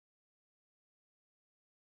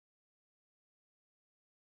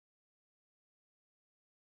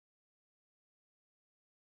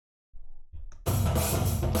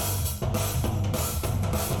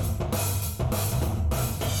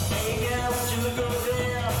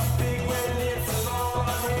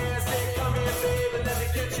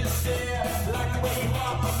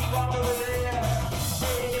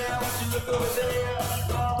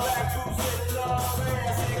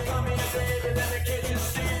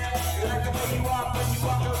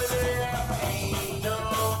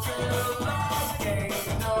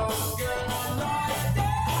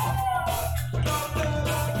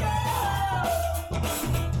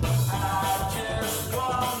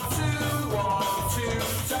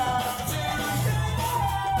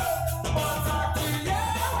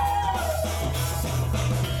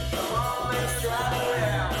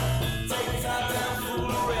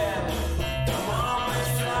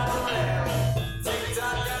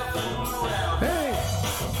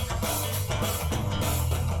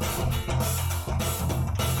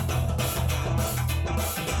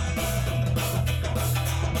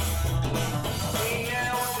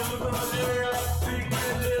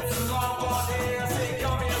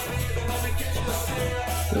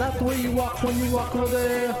That's the way you walk when you walk over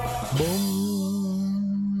there. Boom.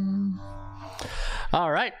 All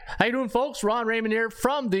right. How you doing, folks? Raymond here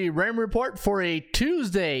from the Raymond Report for a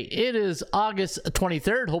Tuesday. It is August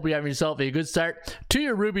 23rd. Hope you're having yourself a good start to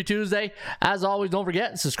your Ruby Tuesday. As always, don't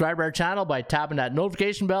forget, subscribe to our channel by tapping that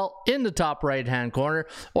notification bell in the top right-hand corner,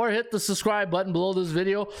 or hit the subscribe button below this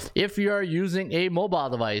video if you are using a mobile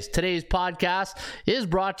device. Today's podcast is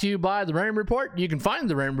brought to you by the Raymond Report. You can find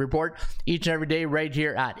the Raymond Report each and every day right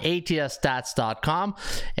here at atsstats.com,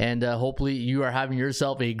 and hopefully you are having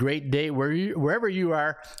yourself a great day wherever you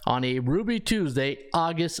are on a Ruby Tuesday,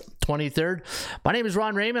 August 23rd. My name is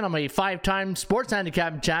Ron Raymond. I'm a 5-time sports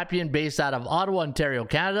handicapping champion based out of Ottawa, Ontario,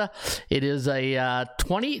 Canada. It is a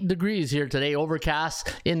 20 degrees here today,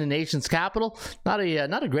 overcast in the nation's capital. Not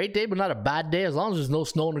a great day, but not a bad day. As long as there's no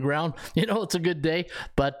snow on the ground, you know, it's a good day.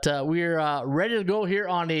 But we're ready to go here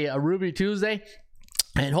on a Ruby Tuesday.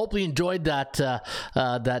 And hopefully you enjoyed that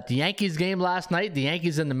Yankees game last night, the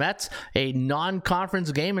Yankees and the Mets, a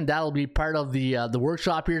non-conference game, and that'll be part of the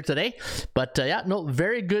workshop here today. But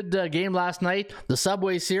very good game last night. The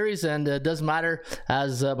Subway Series, and it doesn't matter,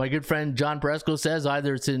 as my good friend John Presco says,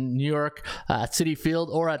 either it's in New York at Citi Field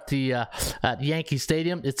or at the at Yankee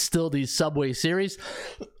Stadium, it's still the Subway Series.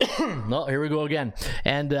 Oh, here we go again.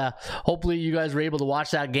 And hopefully you guys were able to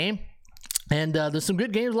watch that game. And there's some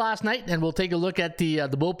good games last night, and we'll take a look at the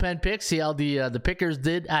bullpen picks, see how the pickers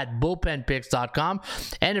did at bullpenpicks.com.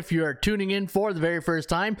 And if you're tuning in for the very first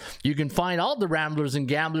time, you can find all the ramblers and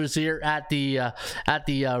gamblers here at the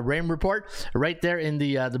Raymond Report, right there in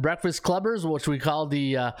the Breakfast Clubbers, which we call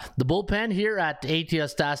the bullpen here at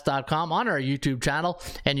atsstats.com on our YouTube channel.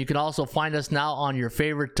 And you can also find us now on your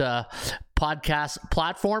favorite podcast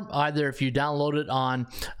platform, either if you download it on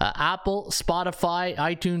Apple, Spotify,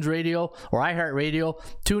 iTunes Radio, or iHeartRadio,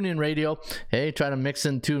 TuneIn Radio. Hey, try to mix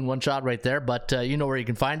in two in one shot right there, but you know where you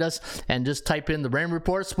can find us, and just type in the Raymond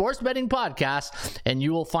Report Sports Betting Podcast, and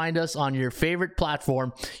you will find us on your favorite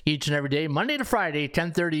platform each and every day, Monday to Friday,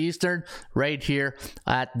 10:30 Eastern, right here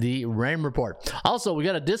at the Raymond Report. Also, we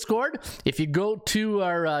got a Discord. If you go to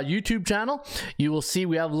our YouTube channel, you will see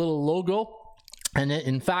we have a little logo. And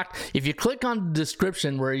in fact, if you click on the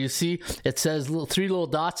description where you see it says three little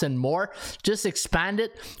dots and more, just expand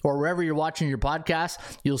it, or wherever you're watching your podcast,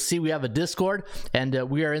 you'll see we have a Discord, and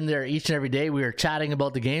we are in there each and every day. We are chatting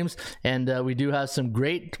about the games, and we do have some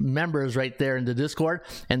great members right there in the Discord,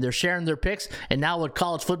 and they're sharing their picks. And now with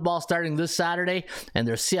college football starting this Saturday, and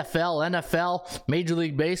there's CFL, NFL, Major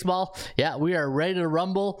League Baseball, yeah, we are ready to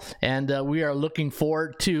rumble, and we are looking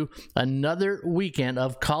forward to another weekend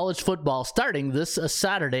of college football starting this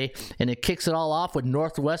Saturday, and it kicks it all off with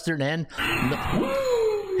Northwestern and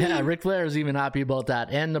Ric Flair is even happy about that,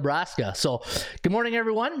 and Nebraska. So good morning,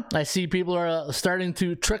 everyone. I see people are starting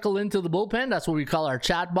to trickle into the bullpen. That's what we call our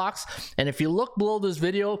chat box. And if you look below this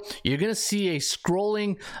video, you're going to see a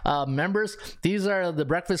scrolling members. These are the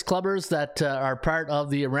Breakfast Clubbers that are part of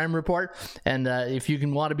the Raymond Report. And if you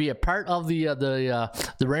can want to be a part of the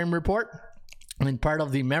Raymond Report and part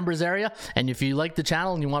of the members area, and if you like the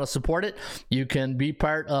channel and you want to support it, you can be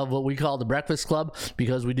part of what we call the Breakfast Club,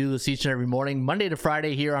 because we do this each and every morning, Monday to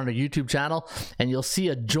Friday, here on our YouTube channel. And you'll see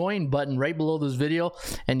a join button right below this video,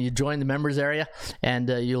 and you join the members area, and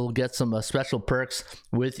you'll get some special perks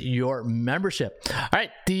with your membership. All right,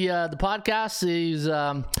 the podcast is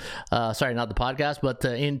sorry, not the podcast, but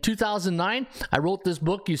in 2009 I wrote this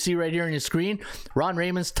book you see right here on your screen, Ron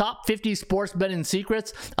Raymond's Top 50 Sports Betting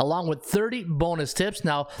Secrets, along with 30 bonus tips.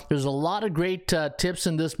 Now, there's a lot of great tips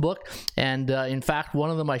in this book, and in fact, one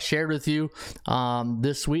of them I shared with you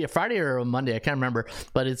this week, Friday or Monday, I can't remember,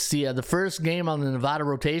 but it's the first game on the Nevada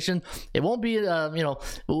rotation. It won't be,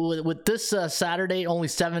 with this Saturday, only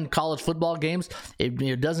 7 college football games.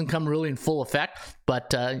 It doesn't come really in full effect,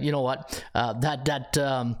 but you know what?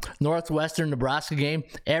 That Northwestern Nebraska game,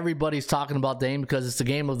 everybody's talking about the game because it's the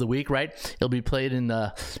game of the week, right? It'll be played in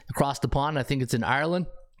across the pond. I think it's in Ireland.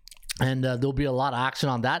 And there'll be a lot of action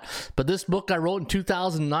on that. But this book I wrote in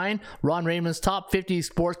 2009, Ron Raymond's Top 50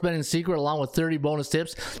 Sports Betting Secret, along with 30 bonus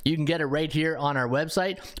tips. You can get it right here on our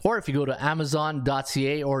website, or if you go to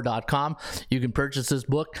amazon.ca or .com, you can purchase this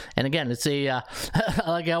book. And again, it's a,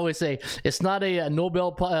 like I always say, it's not a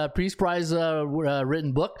Nobel Peace Prize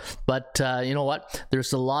written book, but you know what?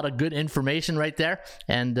 There's a lot of good information right there.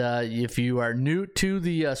 And if you are new to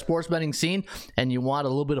the sports betting scene and you want a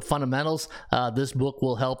little bit of fundamentals, this book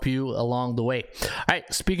will help you along the way. All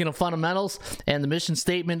right, speaking of fundamentals, and the mission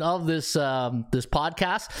statement of this this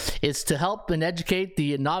podcast is to help and educate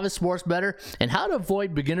the novice sports bettor and how to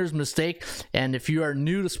avoid beginner's mistake. And if you are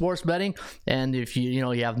new to sports betting and if you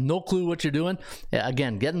have no clue what you're doing,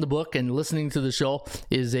 again, getting the book and listening to the show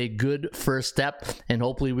is a good first step, and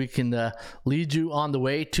hopefully we can lead you on the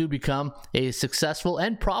way to become a successful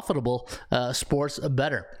and profitable sports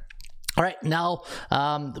bettor. All right, now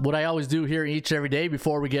what I always do here each and every day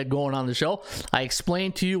before we get going on the show, I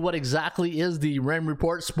explain to you what exactly is the Raymond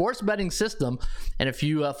Report sports betting system. And if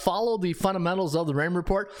you follow the fundamentals of the Raymond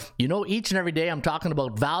Report, each and every day I'm talking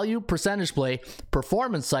about value, percentage play,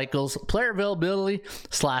 performance cycles, player availability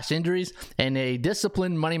 / injuries, and a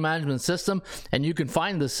disciplined money management system. And you can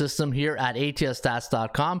find the system here at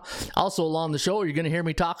atsstats.com. Also along the show, you're going to hear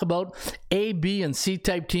me talk about A, B, and C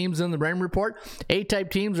type teams in the Raymond Report. A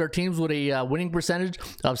type teams are teams with a winning percentage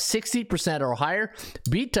of 60% or higher.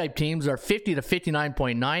 B-type teams are 50 to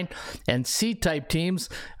 59.9, and C-type teams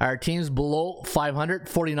are teams below 500,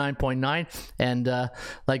 49.9. And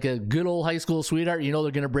like a good old high school sweetheart, they're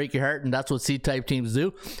going to break your heart, and that's what C-type teams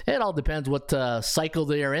do. It all depends what cycle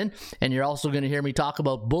they are in, and you're also going to hear me talk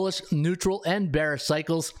about bullish, neutral, and bearish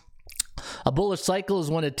cycles. A bullish cycle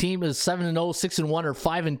is when a team is 7-0, 6-1, or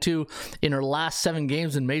 5-2 in her last 7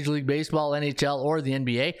 games in Major League Baseball, NHL, or the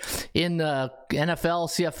NBA. In NFL,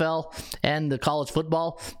 CFL, and the college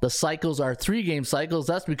football, the cycles are 3-game cycles.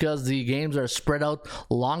 That's because the games are spread out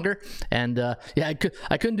longer. And I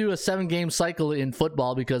couldn't do a 7-game cycle in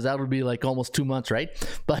football because that would be like almost 2 months, right?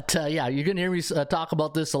 But you're going to hear me talk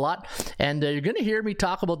about this a lot. And you're going to hear me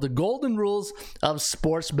talk about the golden rules of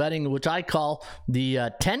sports betting, which I call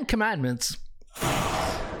the 10 Commandments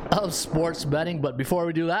of sports betting. But before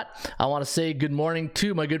we do that, I want to say good morning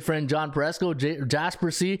to my good friend John Peresco,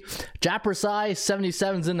 Jasper C, Japper Psi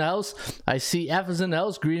 77's in the house. I see F is in the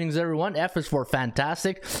house. Greetings, everyone. F is for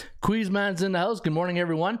fantastic. Quizman's in the house. Good morning,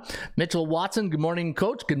 everyone. Mitchell Watson. Good morning,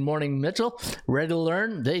 Coach. Good morning, Mitchell. Ready to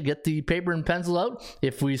learn? They get the paper and pencil out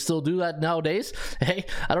if we still do that nowadays. Hey,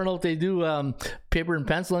 I don't know if they do paper and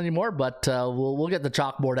pencil anymore, but we'll get the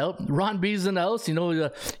chalkboard out. Ron B's in the house. It's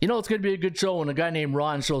going to be a good show when a guy named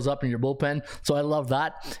Ron shows up in your bullpen. So I love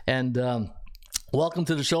that. And welcome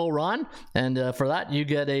to the show, Ron. And for that, you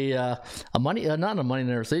get a money, not a money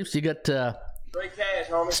never sleeps. You get straight cash,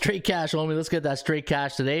 homie. Straight cash, homie. Let's get that straight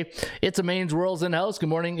cash today. It's a Maine's World's in the house. Good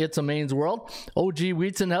morning. It's a Maine's World. OG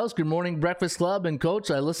Wheat's in the house. Good morning, Breakfast Club. And Coach,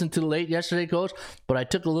 I listened to the late yesterday, Coach, but I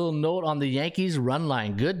took a little note on the Yankees run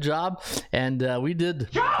line. Good job. And we did.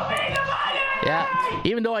 Show me the money! Yeah,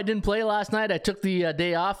 even though I didn't play last night, I took the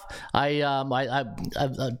day off. I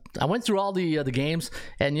went through all the games,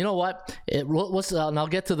 and you know what? And I'll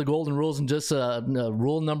get to the golden rules in just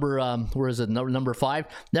rule number number 5.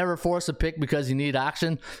 Never force a pick because you need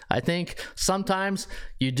action. I think sometimes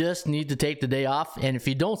you just need to take the day off, and if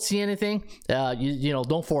you don't see anything,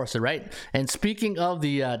 don't force it, right? And speaking of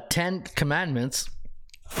the 10 commandments,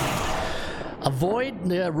 avoid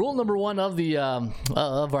rule number 1 of the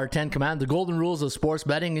of our 10 commandments, the golden rules of sports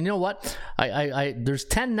betting. And you know what? I there's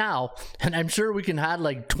 10 now, and I'm sure we can add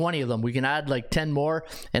like 20 of them. We can add like 10 more,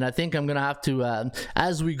 and I think I'm gonna have to,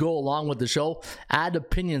 as we go along with the show, add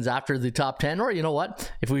opinions after the top 10. Or you know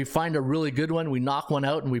what? If we find a really good one, we knock one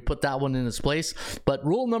out and we put that one in its place. But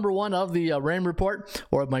rule number 1 of the Raymond Report,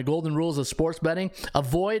 or my golden rules of sports betting: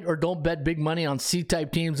 avoid or don't bet big money on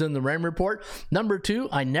C-type teams in the Raymond Report. Number 2,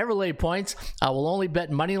 I never lay points. I will only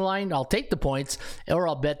bet money line. I'll take the points, or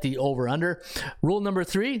I'll bet the over/under. Rule number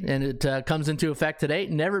 3, and it comes into effect today: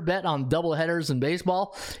 never bet on double headers in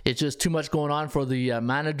baseball. It's just too much going on for the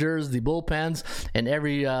managers, the bullpens, and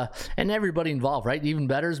everybody involved, right? Even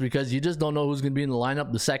bettors, because you just don't know who's going to be in the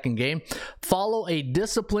lineup the second game. Follow a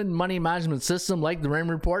disciplined money management system like the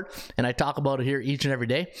Raymond Report, and I talk about it here each and every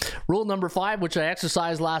day. Rule number 5, which I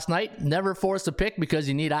exercised last night: never force a pick because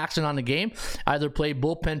you need action on the game. Either play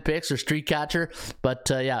bullpen picks or street catcher.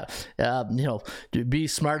 But be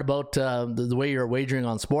smart about the way you're wagering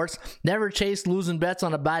on sports. Never chase losing bets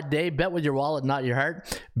on a bad day. Bet with your wallet, not your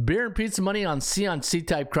heart. Beer and pizza money on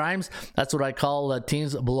C-type crimes. That's what I call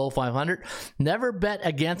teams below 500. Never bet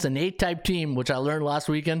against an A-type team, which I learned last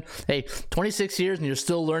weekend. Hey, 26 years and you're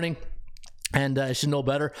still learning. And I should know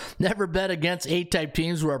better. Never bet against A-type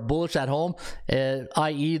teams who are bullish at home,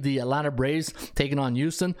 i.e. the Atlanta Braves taking on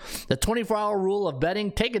Houston. The 24-hour rule of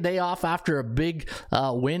betting: take a day off after a big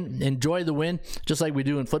win. Enjoy the win, just like we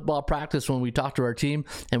do in football practice when we talk to our team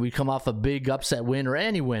and we come off a big upset win or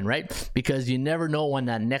any win, right? Because you never know when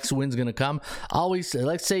that next win's going to come. Always,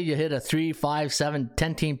 let's say you hit a 3, 5, 7,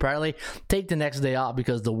 10 team parlay, take the next day off,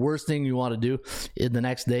 because the worst thing you want to do in the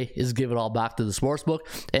next day is give it all back to the sportsbook.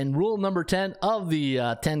 And rule number 10 of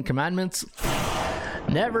the 10 commandments: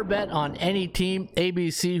 never bet on any team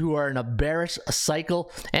ABC who are in a bearish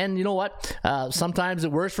cycle. And you know what? Sometimes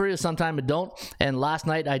it works for you, sometimes it don't. And last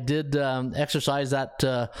night I did exercise that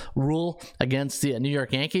rule against the New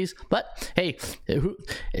York Yankees. But hey,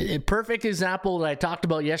 a perfect example that I talked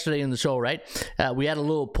about yesterday in the show, right? We had a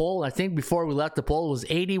little poll. I think before we left, the poll was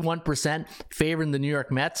 81% favoring the New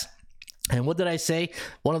York Mets. And what did I say?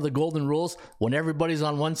 One of the golden rules: when everybody's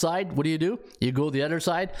on one side, what do? You go the other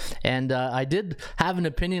side. And I did have an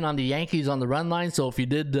opinion on the Yankees on the run line. So if you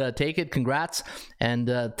did take it, congrats. And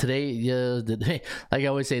today, like I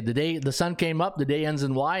always say, the day the sun came up, the day ends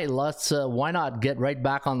in Y. Let's why not get right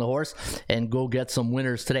back on the horse and go get some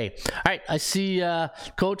winners today? All right, I see,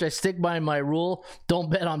 Coach. I stick by my rule: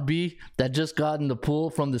 don't bet on B that just got in the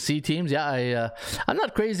pool from the C teams. Yeah, I'm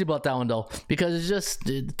not crazy about that one though, because it's just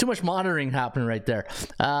too much monitoring happening right there.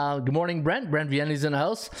 Good morning, Brent. Brent Vianney's in the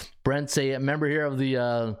house. Brent's a member here of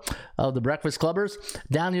the Breakfast Clubbers.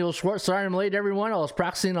 Daniel Schwartz: sorry I'm late, everyone. I was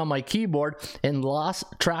practicing on my keyboard and lost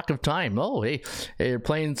track of time. Oh, hey, you're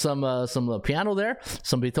playing some piano there,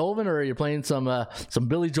 some Beethoven, or you're playing some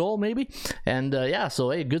Billy Joel maybe. And yeah,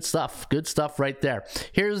 so hey, good stuff right there.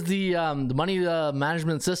 Here's the money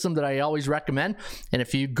management system that I always recommend. And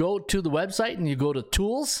if you go to the website and you go to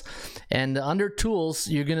tools, and under tools,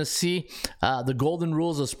 you're gonna see the golden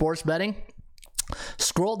rules of sports betting.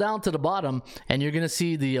 Scroll down to the bottom and you're going to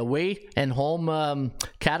see the away and home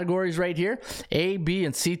categories right here: A, B,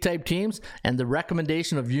 and C type teams, and the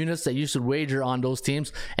recommendation of units that you should wager on those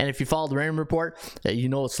teams. And if you follow the Raymond Report, you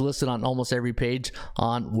know it's listed on almost every page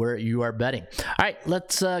on where you are betting. All right,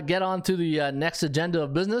 let's get on to the next agenda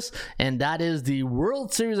of business, and that is the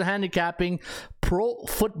World Series of Handicapping Pro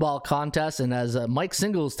Football Contest. And as Mike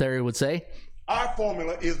Singletary would say, our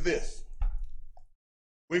formula is this: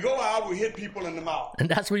 we go out, we hit people in the mouth. And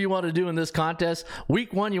that's what you want to do in this contest.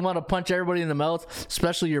 Week 1, you want to punch everybody in the mouth,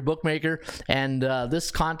 especially your bookmaker. And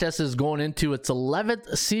this contest is going into its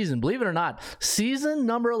 11th season. Believe it or not, season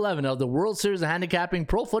number 11 of the World Series of Handicapping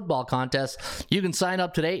Pro Football Contest. You can sign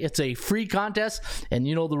up today. It's a free contest, and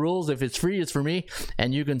you know the rules. If it's free, it's for me.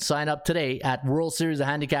 And you can sign up today at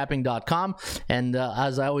worldseriesofhandicapping.com. And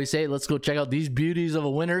as I always say, let's go check out these beauties of a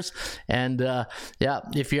winners. And yeah,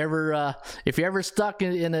 if you're ever stuck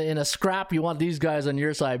in a scrap, you want these guys on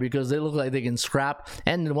your side, because they look like they can scrap.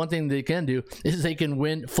 And one thing they can do is they can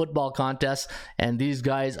win football contests, and these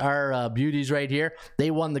guys are beauties right here.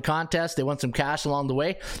 They won the contest. They won some cash along the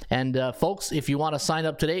way. And folks, if you want to sign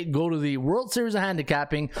up today, go to the World Series of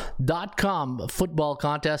Handicapping.com football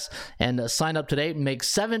contest and sign up today. Make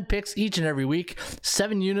 7 picks each and every week,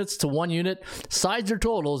 7 units to 1 unit, sides or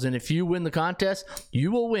totals, and if you win the contest,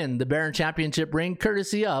 you will win the Baron Championship ring,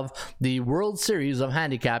 courtesy of the World Series of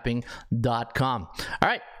Handicapping.com. All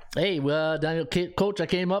right. Hey, Daniel, Coach, I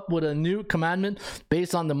came up with a new commandment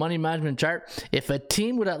based on the money management chart. If a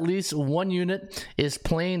team with at least 1 unit is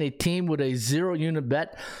playing a team with a 0 unit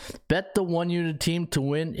bet the 1 unit team to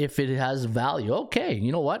win if it has value. Okay,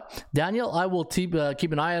 you know what, Daniel, I will keep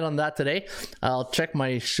an eye out on that today. I'll check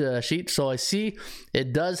my sheet. So I see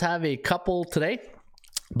it does have a couple today.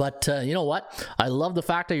 But you know what? I love the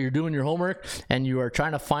fact that you're doing your homework and you are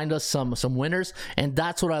trying to find us some winners, and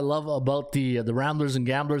that's what I love about the Ramblers and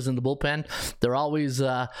Gamblers in the bullpen. They're always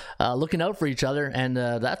looking out for each other, and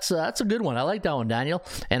that's a good one. I like that one, Daniel,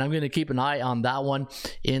 and I'm going to keep an eye on that one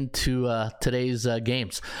into today's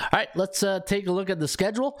games. All right, let's take a look at the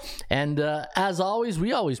schedule, and as always,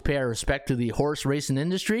 we always pay our respect to the horse racing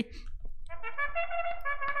industry.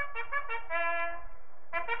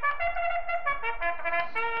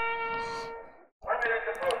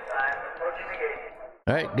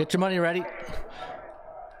 All right, get your money ready.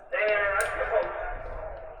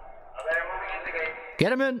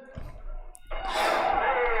 Get him in.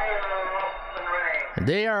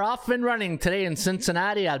 They are off and running today in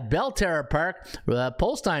Cincinnati at Belterra Park.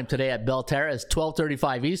 Post time today at Belterra is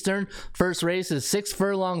 12:35 Eastern. First race is 6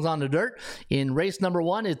 furlongs on the dirt. In race number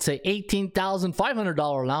 1, it's a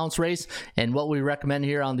 $18,500 allowance race. And what we recommend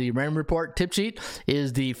here on the Raymond Report tip sheet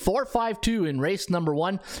is the 4-5-2 in race number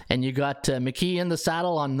 1. And you got McKee in the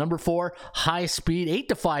saddle on number 4, High Speed,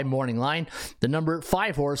 8-5 morning line. The number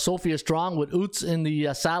 5 horse, Sophia Strong, with Oots in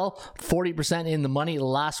the saddle, 40% in the money the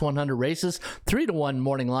last 100 races. 3-1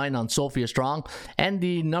 morning line on Sophia Strong. And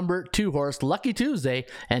the number 2 horse, Lucky Tuesday.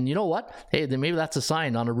 And you know what? Hey, then maybe that's a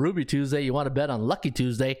sign. On a Ruby Tuesday, you want to bet on Lucky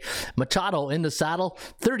Tuesday. Machado in the saddle,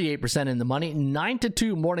 38% in the money,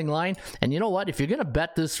 9-2 morning line. And you know what? If you're going to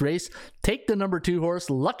bet this race, take the number 2 horse,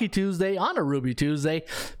 Lucky Tuesday, on a Ruby Tuesday.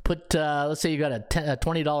 Put, let's say you got a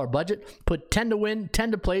 $20 budget. Put 10 to win,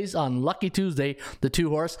 10 to place on Lucky Tuesday, the 2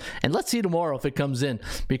 horse. And let's see tomorrow if it comes in,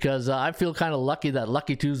 because I feel kind of lucky that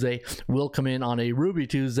Lucky Tuesday will come in on a Ruby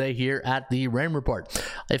Tuesday here at the Raymond Report.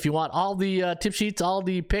 If you want all the tip sheets, all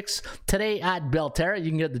the picks today at Belterra,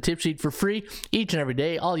 you can get the tip sheet for free each and every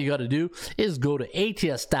day. All you got to do is go to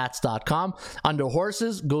atsstats.com. Under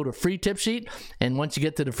horses, go to free tip sheet. And once you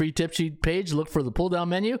get to the free tip sheet page, look for the pull down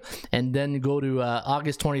menu and then go to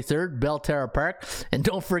August 23rd, Belterra Park. And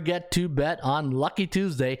don't forget to bet on Lucky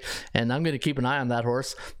Tuesday. And I'm going to keep an eye on that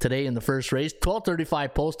horse today in the first race,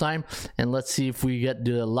 12:35 post time. And let's see if we get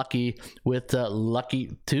lucky with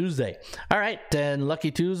Lucky Tuesday. All right, then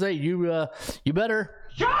Lucky Tuesday, you better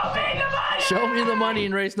show me the money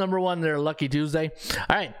in race number 1 there, Lucky Tuesday.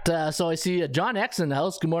 All right, so I see John X in the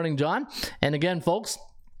house. Good morning, John. And again, folks,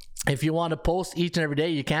 if you want to post each and every day,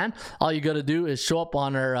 you can. All you got to do is show up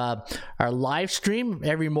on our live stream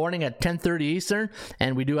every morning at 10:30 Eastern,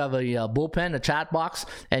 and we do have a bullpen, a chat box,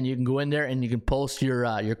 and you can go in there and you can post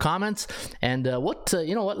your comments. And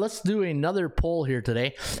you know what? Let's do another poll here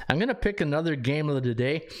today. I'm gonna pick another game of the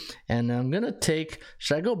day, and I'm gonna take.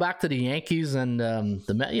 Should I go back to the Yankees and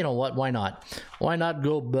you know what? Why not? Why not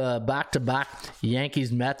go back to back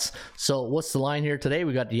Yankees Mets? So what's the line here today?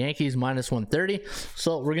 We got the Yankees minus 130.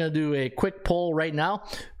 So we're gonna do a quick poll right now.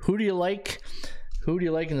 Who do you like? Who do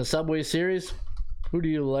you like in the Subway Series? Who do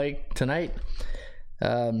you like tonight?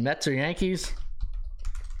 Mets or Yankees?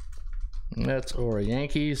 Mets or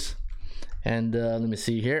Yankees? And let me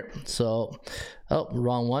see here. So, oh,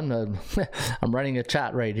 wrong one. I'm writing a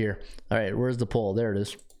chat right here. All right, where's the poll? There it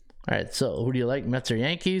is. All right, so who do you like, Mets or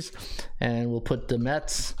Yankees? And we'll put the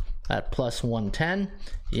Mets at plus 110,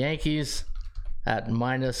 Yankees at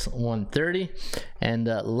minus 130. And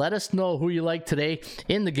let us know who you like today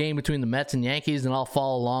in the game between the Mets and Yankees, and I'll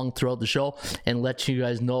follow along throughout the show and let you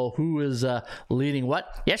guys know who is leading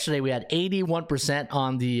what. Yesterday we had 81%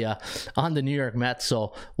 on the New York Mets,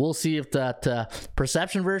 so we'll see if that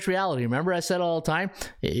perception versus reality. Remember, I said all the time,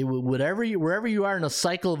 wherever you are in a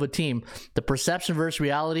cycle of a team, the perception versus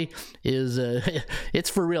reality is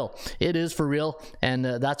it's for real. It is for real, and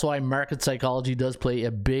that's why market psychology does play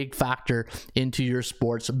a big factor into your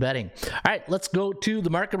sports betting. All right, let's go to the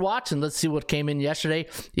market watch and let's see what came in yesterday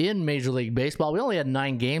in Major League Baseball. We only had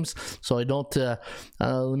 9 games, so I don't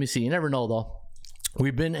let me see. You never know though.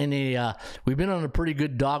 We've been on a pretty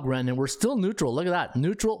good dog run, and we're still neutral. Look at that,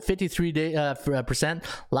 neutral 53%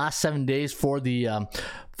 last 7 days for the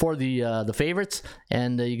favorites,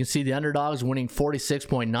 and you can see the underdogs winning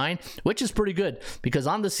 46.9, which is pretty good because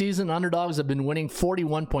on the season underdogs have been winning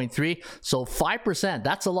 41.3, so 5%,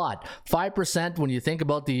 that's a lot. 5% when you think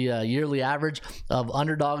about the yearly average of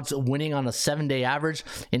underdogs winning on a 7-day average.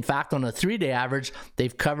 In fact, on a 3-day average,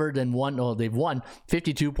 they've covered and won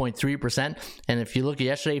 52.3%. And if you look at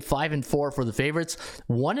yesterday, 5-4 for the favorites,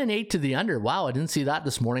 1-8 to the under. Wow, I didn't see that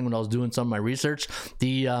this morning when I was doing some of my research.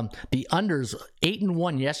 The unders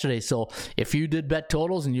 8-1 yesterday. So if you did bet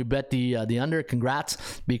totals and you bet the under,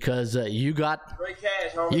 congrats, because you got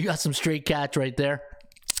some straight cash right there.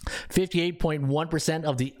 58.1%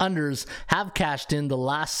 of the unders have cashed in the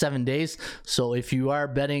last 7 days. So if you are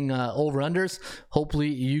betting over unders, hopefully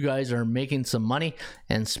you guys are making some money.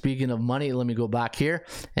 And speaking of money, let me go back here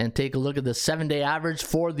and take a look at the 7-day average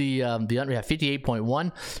for the under. Yeah,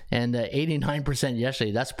 58.1 and 89%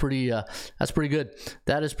 yesterday. That's pretty good.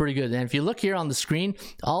 That is pretty good. And if you look here on the screen,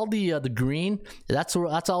 all the green, that's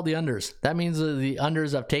all the unders. That means the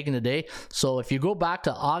unders have taken today. So if you go back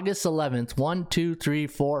to August 11th, 1, 2, 3,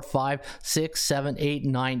 4, 4, 5, 6, 7, 8,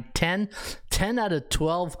 9, 10. 10 out of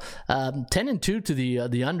 12, 10 and 2 to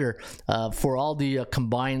the under for all the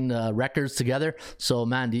combined records together. So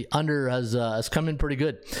man, the under has come in pretty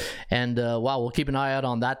good, and wow, we'll keep an eye out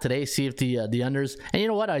on that today. See if the unders. And you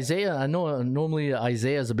know what, Isaiah? I know normally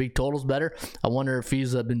Isaiah is a big totals better. I wonder if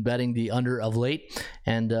he's been betting the under of late,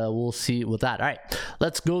 and we'll see with that. All right,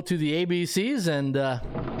 let's go to the ABCs and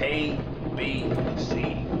A, B,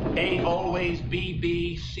 C. A, always B,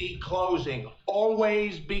 B, C, closing.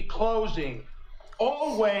 Always be closing.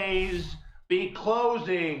 Always be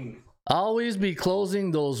closing. always be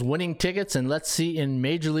closing those winning tickets. And let's see in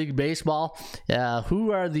Major League Baseball,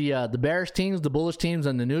 who are the bearish teams, the bullish teams,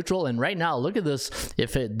 and the neutral. And right now, look at this.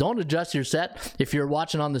 Don't adjust your set. If you're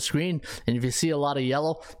watching on the screen and if you see a lot of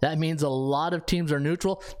yellow, that means a lot of teams are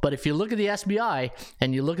neutral. But if you look at the SBI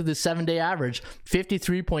and you look at the 7-day average,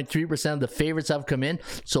 53.3% of the favorites have come in.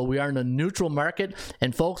 So we are in a neutral market.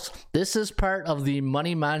 And folks, this is part of the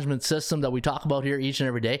money management system that we talk about here each and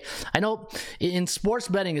every day. I know in sports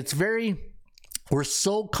betting, we're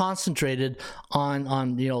so concentrated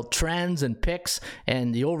on trends and picks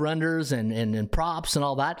and the over-unders and props and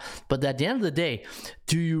all that. But at the end of the day,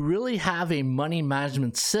 do you really have a money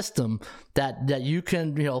management system that you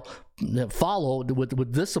can follow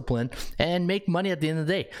with discipline and make money at the end of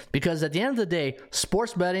the day? Because at the end of the day,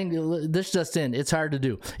 sports betting, it's hard to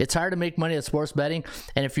do. It's hard to make money at sports betting.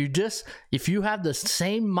 And if you have the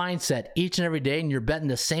same mindset each and every day and you're betting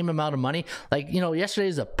the same amount of money, like yesterday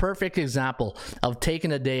is a perfect example of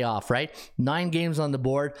taking a day off, right? 9 games on the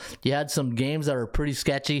board. You had some games that were pretty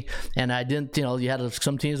sketchy, and you had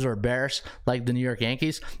some teams that were bearish, like the New York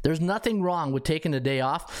Yankees. There's nothing wrong with taking a day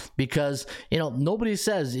off, because nobody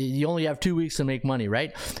says you only have 2 weeks to make money,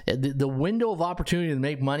 right? The window of opportunity to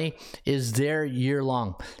make money is there year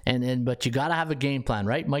long, but you got to have a game plan,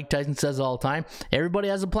 right? Mike Tyson says all the time, everybody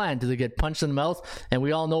has a plan till they get punched in the mouth, and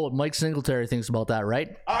we all know what Mike Singletary thinks about that,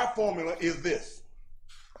 right? Our formula is this.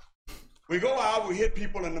 We go out, we hit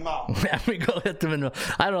people in the mouth. Yeah, we go hit them in the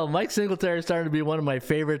mouth. I don't know. Mike Singletary is starting to be one of my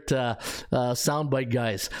favorite soundbite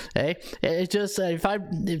guys. Hey, it's just if I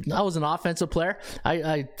was an offensive player,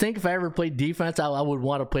 I think if I ever played defense, I would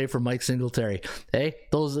want to play for Mike Singletary. Hey,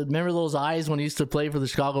 remember those eyes when he used to play for the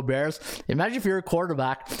Chicago Bears? Imagine if you're a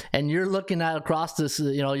quarterback and you're looking at across this,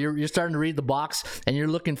 you're starting to read the box and you're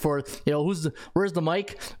looking for, where's the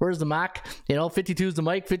Mike? Where's the Mac? 52 is the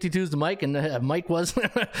Mike, 52 is the Mike, and Mike was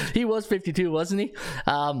he was 52, wasn't he?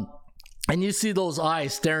 And you see those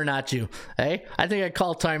eyes staring at you. Hey, I think I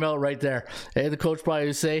call timeout right there. Hey, the coach probably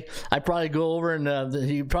would say, I'd probably go over and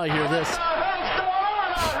he'd probably hear this.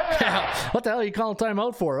 What the hell are you calling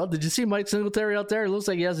timeout for? Oh, did you see Mike Singletary out there? It looks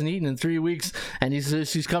like he hasn't eaten in 3 weeks, and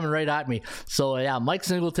she's coming right at me. So yeah, Mike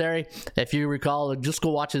Singletary, if you recall, just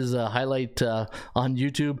go watch his highlight on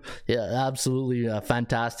YouTube. Yeah, absolutely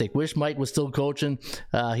fantastic. Wish Mike was still coaching.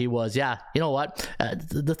 He was. Yeah, you know what?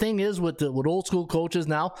 The thing is with old school coaches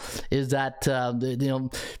now is that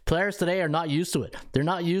players today are not used to it. They're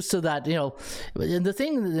not used to that. And the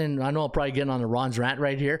thing, and I know I'm probably getting on the Ron's rant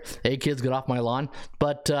right here. Hey kids, get off my lawn.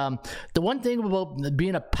 But the one thing about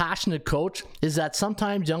being a passionate coach is that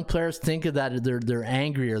sometimes young players think that they're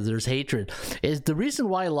angry or there's hatred. Is the reason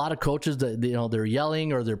why a lot of coaches they're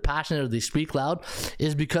yelling or they're passionate or they speak loud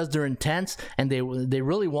is because they're intense and they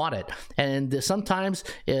really want it. And sometimes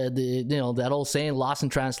that old saying, lost in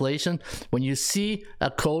translation, when you see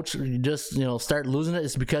a coach just start losing it,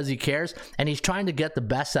 it's because he cares and he's trying to get the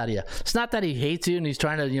best out of you. It's not that he hates you and he's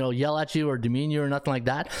trying to yell at you or demean you or nothing like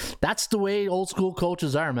that. That's the way old school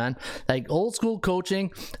coaches are, man. Like old school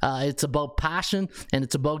coaching, it's about passion and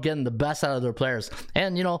it's about getting the best out of their players.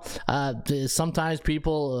 And sometimes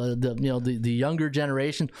people, the younger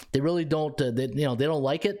generation, they really don't, they don't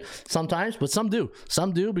like it sometimes, but some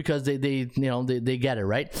do because they get it,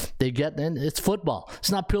 right? They get, and it's football.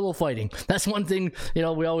 It's not pillow fighting. That's one thing we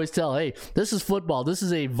always tell. Hey, this is football. This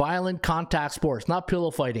is a violent contact sport. It's not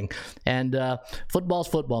pillow fighting. And football's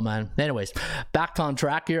football, man. Anyways, back on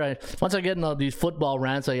track here. Once I get into these football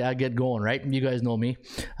rants, I get going, right? You guys know me.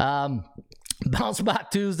 Bounce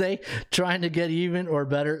back Tuesday, trying to get even or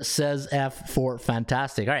better, says F for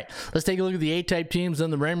fantastic. All right, let's take a look at the A-type teams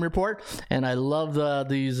in the Raymond report. And I love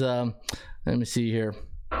these. Let me see here.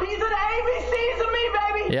 These are the ABCs of me,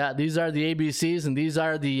 baby. Yeah, these are the ABCs, and these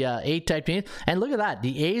are the A-type teams. And look at that,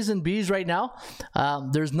 the A's and B's right now.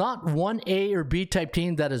 There's not one A or B-type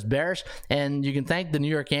team that is bearish, and you can thank the New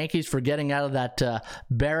York Yankees for getting out of that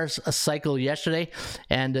bearish cycle yesterday.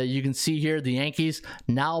 And you can see here the Yankees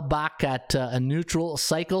now back at a neutral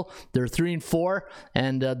cycle. They're 3-4,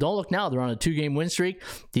 and don't look now, they're on a 2-game win streak.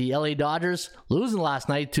 The LA Dodgers losing last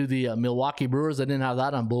night to the Milwaukee Brewers. I didn't have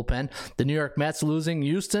that on bullpen. The New York Mets losing.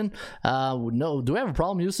 Houston, no, do we have a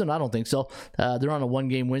problem, Houston? I don't think so. They're on a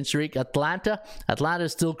 1-game win streak.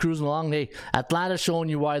 Atlanta's still cruising along. Hey, Atlanta's showing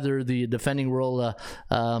you why they're the defending World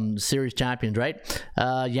Series champions, right?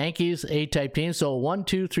 Yankees, A-type teams. So 1,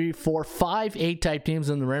 2, 3, 4, 5 A-type teams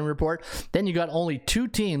in the Raymond Report. Then you got only 2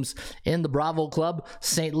 teams in the Bravo Club,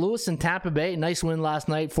 St. Louis and Tampa Bay. Nice win last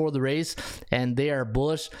night for the Rays, and they are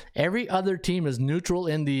bullish. Every other team is neutral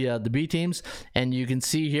in the B teams, and you can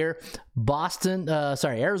see here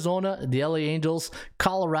Arizona, the LA Angels,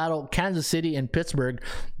 Colorado, Kansas City, and Pittsburgh.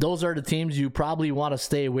 Those are the teams you probably want to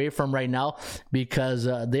stay away from right now because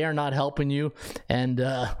they are not helping you. And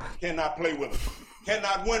cannot play with them,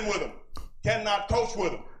 cannot win with them, cannot coach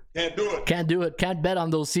with them. Can't do it. Can't bet on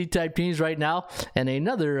those C-type teams right now. And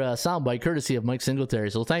another soundbite courtesy of Mike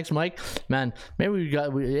Singletary. So thanks, Mike. Man, maybe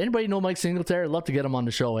anybody know Mike Singletary? I'd love to get him on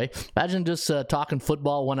the show, eh? Imagine just talking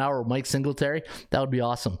football 1 hour with Mike Singletary. That would be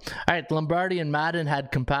awesome. All right, Lombardi and Madden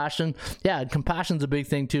had compassion. Yeah, compassion's a big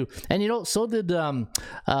thing too. And so did Bill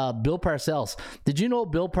Parcells. Did you know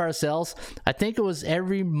Bill Parcells? I think it was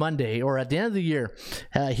every Monday or at the end of the year,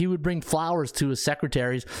 he would bring flowers to his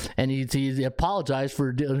secretaries, and he apologized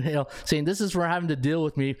for saying this is for having to deal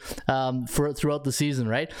with me throughout the season,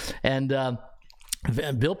 right? And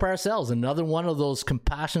Bill Parcells, another one of those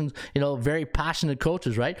compassionate, very passionate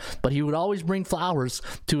coaches, right? But he would always bring flowers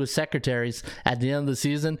to his secretaries at the end of the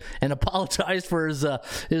season and apologize for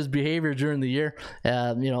his behavior during the year.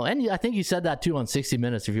 And I think he said that too on 60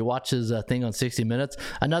 Minutes. If you watch his thing on 60 Minutes,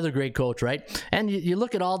 another great coach, right? And you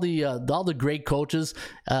look at all the great coaches.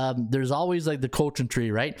 There's always like the coaching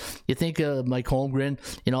tree, right? You think of Mike Holmgren,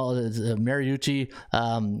 Mariucci,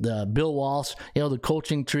 Bill Walsh, the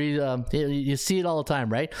coaching tree. You see it all the time,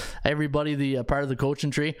 right? Everybody the part of the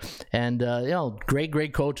coaching tree, and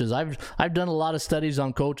great coaches. I've done a lot of studies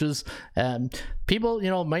on coaches. People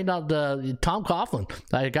might not Tom Coughlin,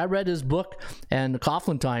 like I read his book and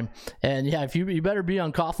Coughlin Time, and yeah, if you better be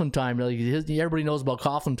on Coughlin Time. Like everybody knows about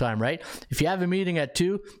Coughlin Time, right? If you have a meeting at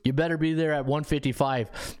 2, you better be there at 1:55.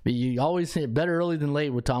 You always better early than late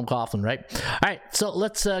with Tom Coughlin, right? All right, so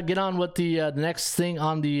let's get on with the next thing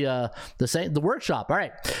on the workshop. All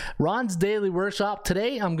right, Ron's Daily Workshop.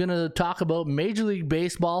 Today I'm going to talk about Major League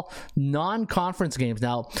Baseball non-conference games.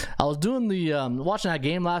 Now, I was doing watching that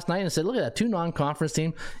game last night, and I said, look at that, 2 non-conference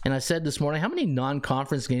team. And I said this morning, how many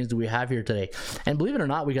non-conference games do we have here today? And believe it or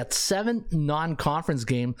not, we got 7 non-conference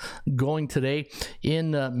games going today in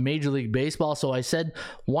Major League Baseball. So I said,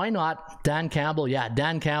 why not Dan Campbell? Yeah,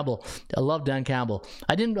 Dan Campbell. I love Dan Campbell.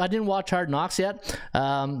 I didn't watch Hard Knocks yet.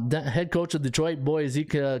 The head coach of Detroit, boy, is he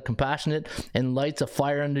compassionate and lights a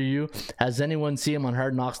fire under you. Has anyone see him on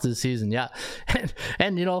Hard Knocks this season? Yeah. And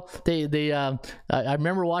I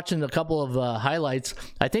remember watching a couple of highlights.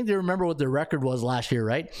 I think they remember what their record was last year,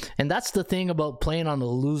 right? And that's the thing about playing on a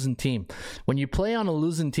losing team. When you play on a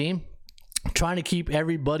losing team, trying to keep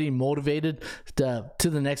everybody motivated to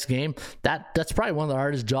the next game, that's probably one of the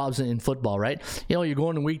hardest jobs in football, right? You're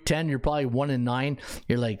going to week 10, you're probably 1-9.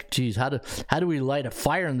 You're like, geez, how do we light a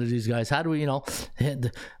fire under these guys? How do we,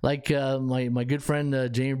 like my good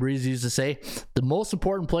friend Jamie Breeze used to say, the most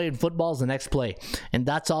important play in football is the next play, and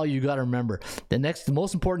that's all you got to remember. The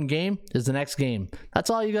most important game is the next game. That's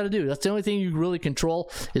all you got to do. That's the only thing you really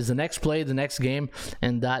control is the next play, the next game,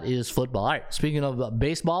 and that is football. All right, speaking of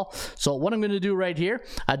baseball, so what I'm going to do right here,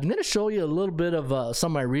 I'm going to show you a little bit of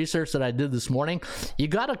some of my research that I did this morning. You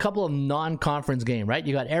got a couple of non-conference games, right?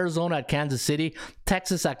 You got Arizona at Kansas City,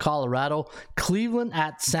 Texas at Colorado, Cleveland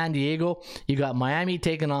at San Diego. You got Miami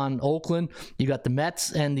taking on Oakland. You got the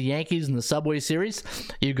Mets and the Yankees in the Subway Series.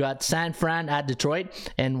 You got San Fran at Detroit,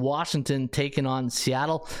 and Washington taking on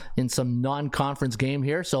Seattle in some non-conference game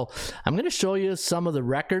here. So I'm going to show you some of the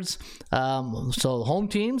records. So home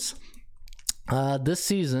teams this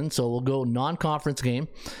season, so we'll go non-conference game.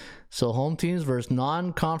 So home teams versus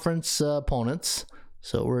non-conference opponents.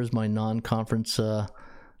 So where's my non-conference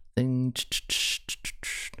thing?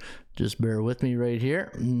 Just bear with me right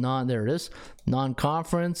here. There it is.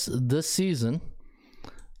 Non-conference this season.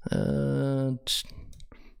 All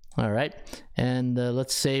right. And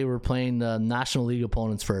let's say we're playing National League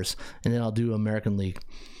opponents first, and then I'll do American League.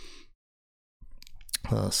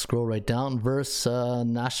 Scroll right down. Versus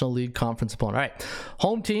National League Conference opponent. All right,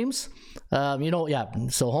 home teams.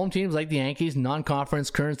 So home teams like the Yankees,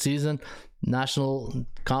 non-conference, current season, National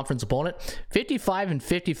Conference opponent.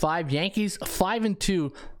 55-55. Yankees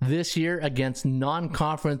 5-2 this year against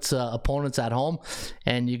non-conference opponents at home.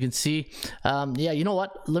 And you can see, you know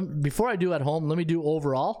what? Before I do at home, let me do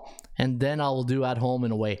overall, and then I will do at home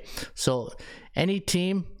and away. So any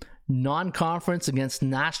team non-conference against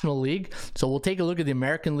National League. So we'll take a look at the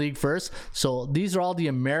American League first. So these are all the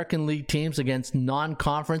American League teams against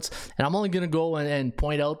non-conference, and I'm only going to go and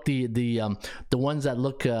point out the ones that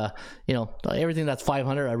look, everything that's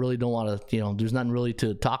 500. I really don't want to, there's nothing really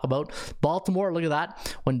to talk about. Baltimore, look at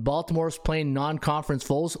that. When Baltimore's playing non-conference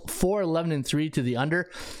foes, 4-11-3 to the under.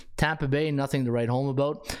 Tampa Bay, nothing to write home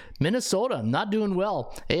about. Minnesota, not doing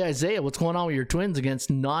well. Hey, Isaiah, what's going on with your Twins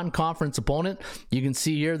against non-conference opponent? You can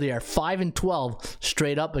see here they are 5-12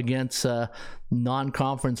 straight up against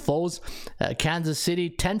non-conference foes. Kansas City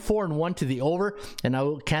 10-4-1 to the over, and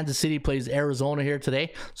now Kansas City plays Arizona here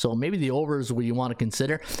today, so maybe the over is what you want to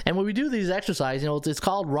consider. And when we do these exercises, it's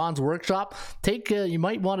called Ron's Workshop. You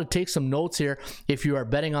might want to take some notes here if you are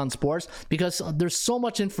betting on sports, because there's so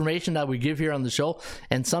much information that we give here on the show,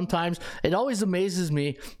 and sometimes it always amazes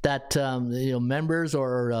me that members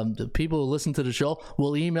or the people who listen to the show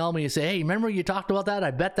will email me and say, hey, remember you talked about that?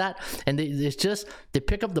 I bet that. And they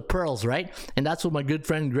pick up the pearls, right? And that's what my good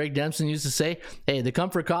friend Greg Dempson used to say. Hey, they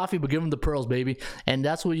come for coffee, but give them the pearls, baby. And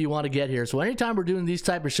that's what you want to get here. So anytime we're doing these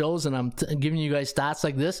type of shows and I'm giving you guys stats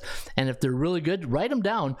like this, and if they're really good, write them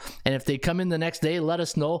down. And if they come in the next day, let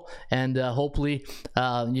us know. And hopefully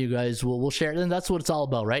you guys will share it. And that's what it's all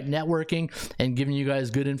about, right? Networking and giving you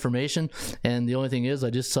guys good information. And the only thing is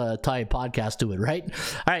I just tie a podcast to it, right?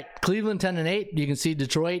 All right, Cleveland 10-8. You can see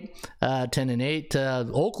Detroit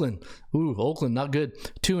 10-8. Oakland, Oakland not good.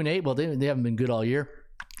 2-8. Well, they haven't been good all year.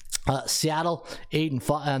 Seattle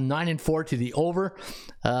 9-4 to the over.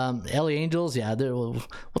 LA Angels,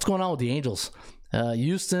 what's going on with the Angels?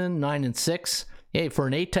 Houston 9-6. Hey, for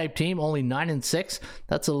an 8-type team, only 9-6.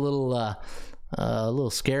 That's a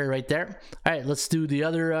little scary right there. All right, let's do the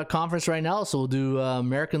other conference right now. So we'll do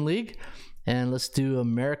American League, and let's do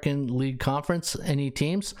American League Conference. Any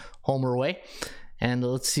teams, home or away. And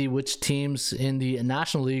let's see which teams in the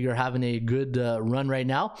National League are having a good run right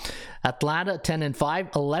now. Atlanta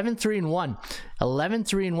 10-5, 11-3-1.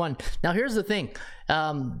 11-3-1. Now here's the thing.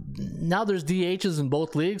 Now there's DHs in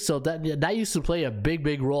both leagues, so that used to play a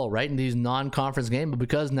big role, right, in these non-conference games. But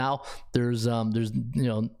because now there's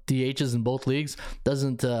DHs in both leagues,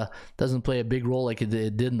 doesn't play a big role like it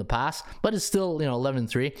did in the past. But it's still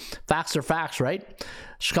 11-3. Facts are facts, right?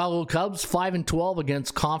 Chicago Cubs 5-12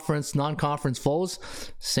 against non-conference foes.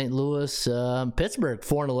 St. Louis, Pittsburgh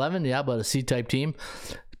 4-11. Yeah, but a C-type team.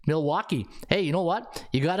 Milwaukee. Hey, you know what?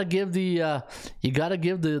 You gotta give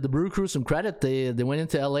the Brew Crew some credit. They went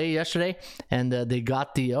into LA yesterday and they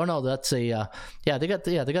got the they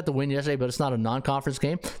got the win yesterday, but it's not a non-conference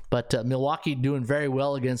game. But Milwaukee doing very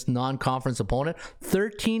well against non-conference opponent.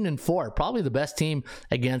 13-4, probably the best team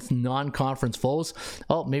against non-conference foes.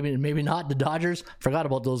 Oh, maybe not the Dodgers. Forgot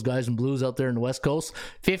about those guys in blues out there in the West Coast.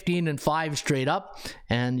 15-5 straight up,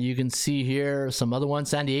 and you can see here some other ones.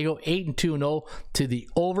 San Diego 8-2-0 to the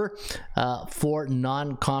over for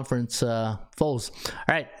non-conference foes. All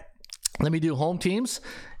right, let me do home teams,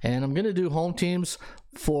 and I'm going to do home teams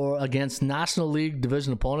for against National League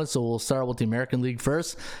division opponents. So we'll start with the American League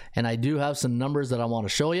first, and I do have some numbers that I want to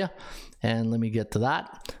show you, and let me get to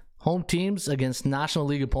that. Home teams against National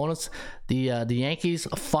League opponents. The Yankees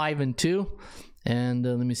 5-2. And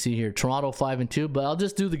let me see here, Toronto 5-2, but I'll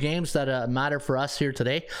just do the games that matter for us here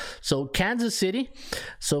today. So Kansas City,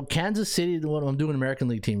 what I'm doing American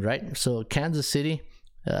League teams, right? So Kansas City,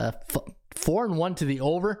 4-1 to the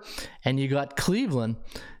over, and you got Cleveland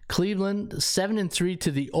 7-3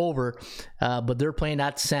 to the over, but they're playing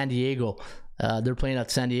at San Diego.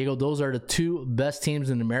 Those are the two best teams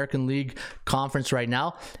in the American League Conference right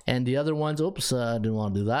now. And the other ones, I didn't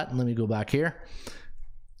want to do that. Let me go back here.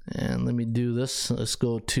 And let me do this. Let's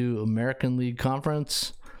go to American League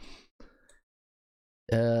Conference.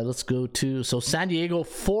 Let's go to San Diego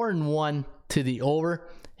 4-1 to the over,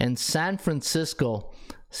 and San Francisco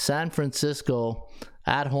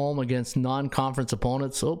at home against non-conference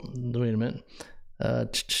opponents. Oh, wait a minute. I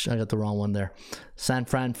got the wrong one there. San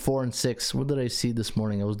Fran 4-6. What did I see this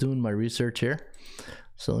morning? I was doing my research here.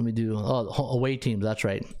 So let me do away teams. That's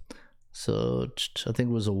right. So I think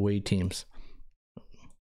it was away teams.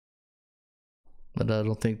 But I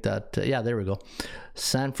don't think that... there we go.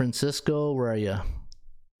 San Francisco, where are you?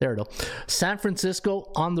 There we go. San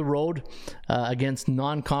Francisco on the road against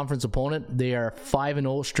non-conference opponent. They are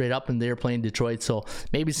 5-0 straight up, and they're playing Detroit. So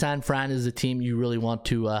maybe San Fran is a team you really want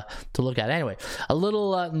to look at. Anyway, a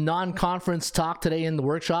little non-conference talk today in the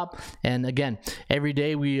workshop. And again, every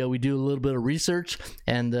day we do a little bit of research,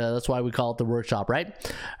 and that's why we call it the workshop, right?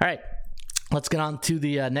 All right, let's get on to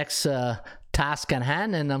the next task at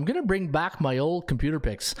hand, and I'm gonna bring back my old computer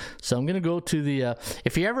picks. So I'm gonna go to the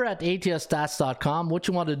if you're ever at atsstats.com, what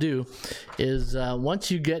you want to do is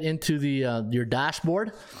once you get into the your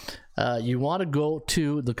dashboard, you want to go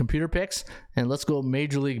to the computer picks, and let's go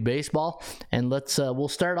Major League Baseball, and we'll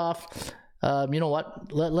start off. You know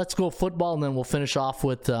what? Let's go football, and then we'll finish off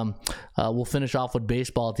with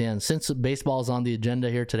baseball at the end. Since baseball is on the agenda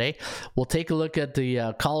here today, we'll take a look at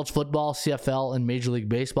the college football, CFL, and Major League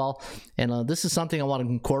Baseball. And this is something I want to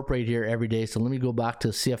incorporate here every day. So let me go back to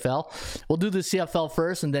CFL. We'll do the CFL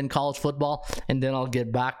first, and then college football, and then I'll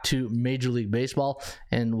get back to Major League Baseball.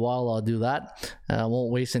 And while I'll do that, I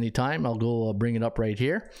won't waste any time. I'll go bring it up right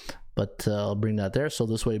here. But I'll bring that there, so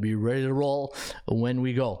this way be ready to roll when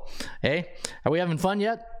we go. Hey, are we having fun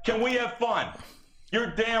yet? Can we have fun?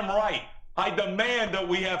 You're damn right. I demand that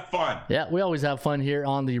we have fun. Yeah, we always have fun here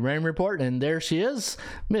on the Raymond Report, and there she is,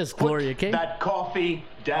 Miss Gloria Kay. That coffee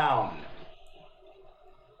down.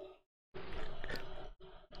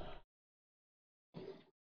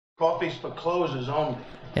 Coffee's for closers only.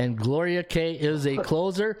 And Gloria Kay is a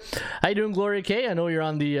closer. How you doing, Gloria Kay? I know you're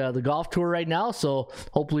on the golf tour right now, so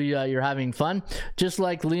hopefully you're having fun. Just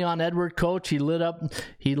like Leon Edward, coach, he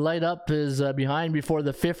light up his behind before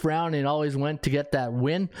the 5th round and always went to get that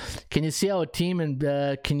win. Can you see how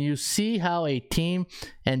a team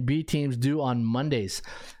and B teams do on Mondays?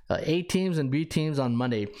 A teams and B teams on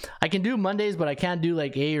Monday. I can do Mondays, but I can't do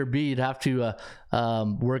like A or B. You'd have to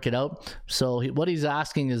work it out. So what he's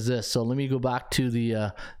asking is this. So let me go back to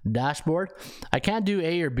the dashboard. I can't do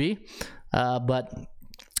A or B, but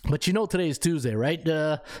you know today is Tuesday, right,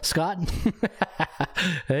 Scott?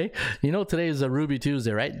 Hey, you know today is a Ruby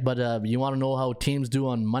Tuesday, right? But you want to know how teams do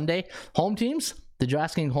on Monday? Home teams? Did you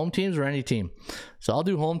asking home teams or any team? So I'll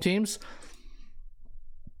do home teams.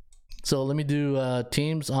 So let me do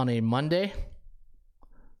teams on a Monday.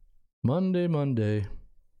 Monday.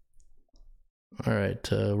 All right,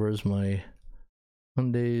 where's my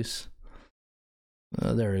Mondays?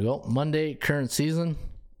 There we go. Monday, current season.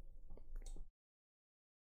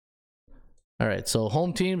 All right, so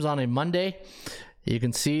home teams on a Monday. You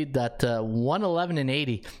can see that 111 and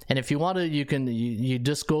 80, and if you want to, you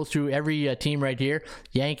just go through every team right here: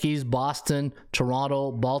 Yankees, Boston,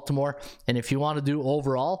 Toronto, Baltimore. And if you want to do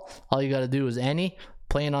overall, all you got to do is any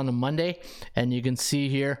playing on a Monday, and you can see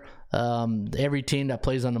here every team that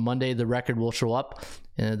plays on a Monday, the record will show up.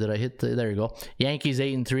 Did I hit there you go. Yankees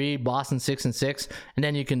 8-3, Boston 6-6, and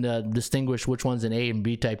then you can distinguish which one's an A and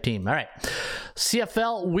B type team. All right,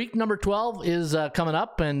 CFL week number 12 is coming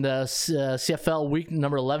up, and CFL week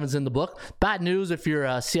number 11 is in the book. Bad news if you're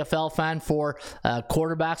a CFL fan for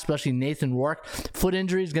quarterback, especially Nathan Rourke. Foot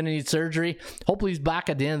injury, is going to need surgery. Hopefully he's back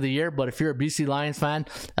at the end of the year, but if you're a BC Lions fan,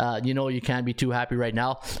 you know you can't be too happy right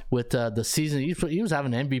now with the season. He was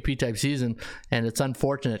having an MVP type season, and it's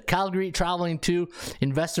unfortunate. Calgary traveling to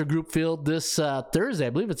Investor Group Field this Thursday. I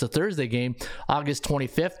believe it's a Thursday game, August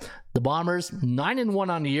 25th. The Bombers 9-1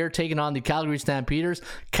 on the year, taking on the Calgary Stampeders.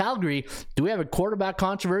 Calgary, do we have a quarterback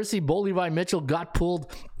controversy? Bo Levi Mitchell got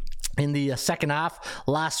pulled in the second half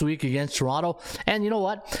last week against Toronto, and you know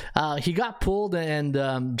what, he got pulled, and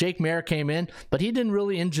Jake Maier came in, but he didn't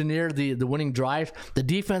really engineer the winning drive. The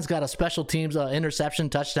defense got a special teams interception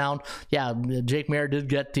touchdown. Yeah, Jake Maier did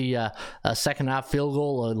get the second half field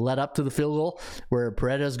goal, led up to the field goal where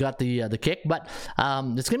Paredes got the kick. But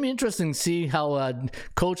it's gonna be interesting to see how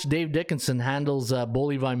Coach Dave Dickinson handles Bo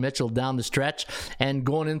Levi Mitchell down the stretch, and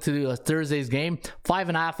going into Thursday's game.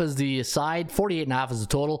 5.5 is the side, 48.5 is the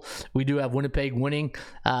total. We do have Winnipeg winning,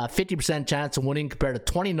 50% chance of winning compared to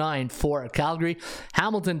 29 for Calgary.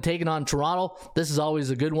 Hamilton taking on Toronto. This is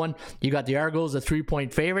always a good one. You got the Argos, a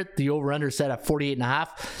 3-point favorite. The over-under set at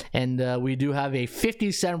 48.5, and we do have a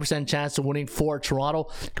 57% chance of winning for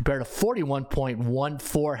Toronto compared to 41.1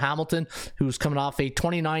 for Hamilton, who's coming off a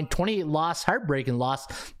 29-28 loss, heartbreaking loss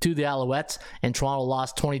to the Alouettes, and Toronto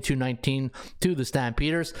lost 22-19 to the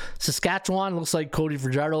Stampeders. Saskatchewan looks like Cody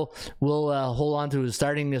Fajardo will hold on to his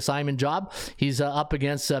starting assignment assignment job. He's up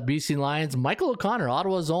against BC Lions. Michael O'Connor,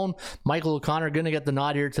 Ottawa's own Michael O'Connor, going to get the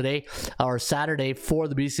nod here today or Saturday for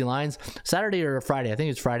the BC Lions. Saturday or Friday? I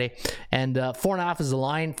think it's Friday. And 4.5 is the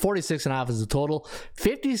line, 46.5 is the total.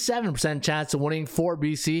 57% chance of winning for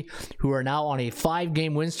BC, who are now on a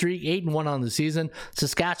 5-game win streak, 8-1 on the season.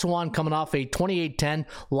 Saskatchewan coming off a 28-10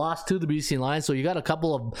 loss to the BC Lions. So you got a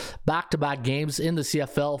couple of back-to-back games in the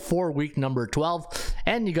CFL for week number 12.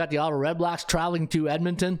 And you got the Ottawa Red Blacks traveling to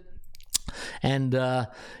Edmonton. And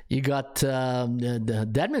you got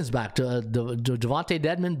Dedmon's back, Devontae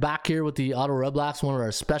Dedmon back here with the Ottawa Red Blacks, one of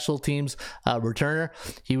our special teams returner.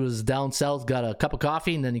 He was down south, got a cup of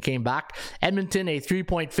coffee, and then he came back. Edmonton, a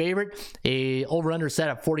 3-point favorite, a over-under set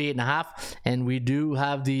at 48.5, and we do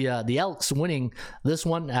have the Elks winning this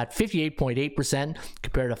one at 58.8%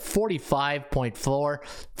 compared to 45.4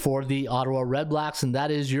 for the Ottawa Red Blacks, and that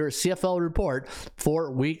is your CFL report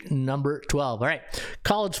for week number 12. All right,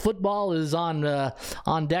 college football is on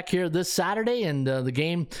deck here this Saturday, and the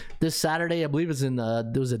game this Saturday, I believe, is in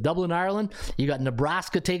it was at Dublin, Ireland. You got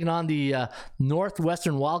Nebraska taking on the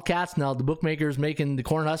Northwestern Wildcats. Now the bookmakers making the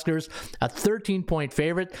Cornhuskers a 13-point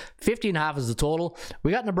favorite. 50.5 is the total.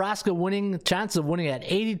 We got Nebraska winning, chance of winning at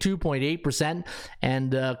 82.8%,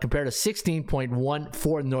 and compared to 16.1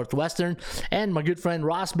 for Northwestern. And my good friend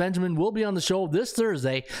Ross Benjamin will be on the show this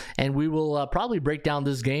Thursday, and we will probably break down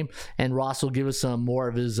this game, and Ross will give us some more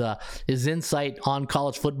of his insight on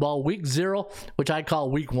college football week 0, which I call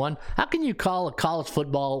week 1. How can you call a college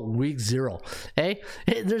football week 0? Hey,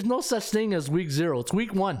 there's no such thing as week 0. It's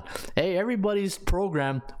week 1. Hey, everybody's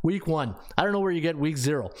program week 1. I don't know where you get week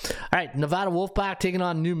 0. All right, Nevada Wolfpack taking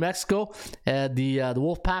on New Mexico. The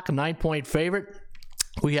Wolfpack, a 9-point favorite.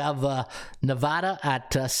 We have Nevada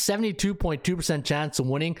at 72.2% chance of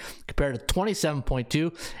winning compared to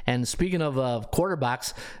 27.2. And speaking of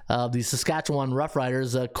quarterbacks, the Saskatchewan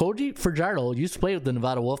Roughriders, Koji Fajardo used to play with the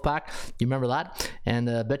Nevada Wolfpack. You remember that? And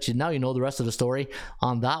I bet you now you know the rest of the story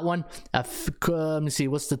on that one. Let me see,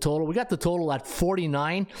 what's the total? We got the total at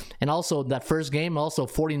 49, and also that first game, also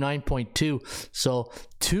 49.2. So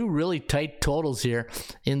two really tight totals here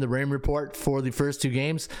in the Raymond report for the first two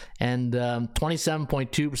games, and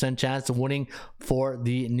 27.2% chance of winning for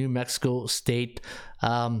the New Mexico State.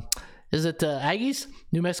 Is it Aggies?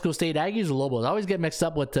 New Mexico State Aggies or Lobos? I always get mixed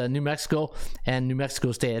up with New Mexico and New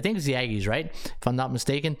Mexico State. I think it's the Aggies, right? If I'm not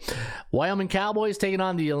mistaken. Wyoming Cowboys taking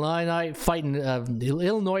on the Illinois fighting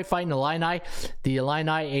Illini. The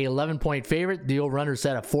Illini, a 11-point favorite. The over-under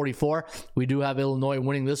set at 44. We do have Illinois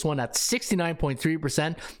winning this one at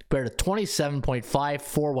 69.3% compared to 27.5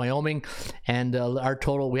 for Wyoming. And our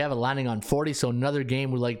total, we have it landing on 40, so another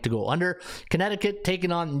game we like to go under. Connecticut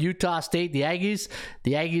taking on Utah State. The Aggies,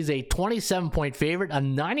 a 27-point favorite, a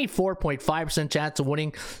 94.5% chance of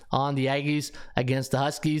winning on the Aggies against the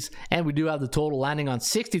Huskies. And we do have the total landing on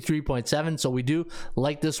 63.7, so we do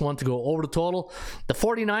like this one to go over the total. The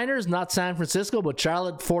 49ers, not San Francisco, but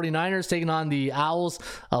Charlotte 49ers taking on the Owls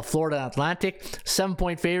of Florida Atlantic.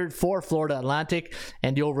 7-point favorite for Florida Atlantic,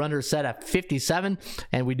 and the over-under set at 57.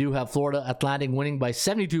 And we do have Florida Atlantic winning by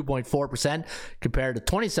 72.4% compared to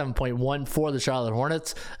 27.1 for the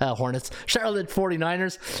Charlotte Charlotte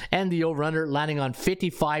 49ers. And the over-under landing on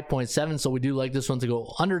 55.7, so we do like this one to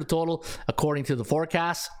go under the total according to the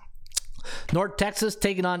forecast. North Texas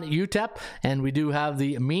taking on UTEP, and we do have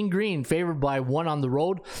the Mean Green favored by 1 on the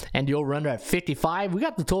road, and the over-under at 55. We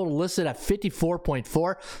got the total listed at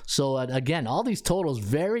 54.4, so again, all these totals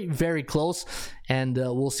very, very close, and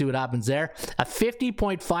we'll see what happens there. A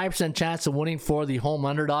 50.5% chance of winning for the home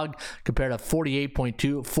underdog compared to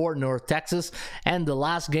 48.2 for North Texas. And the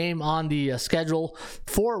last game on the schedule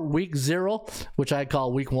for week 0, which I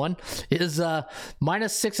call week 1, is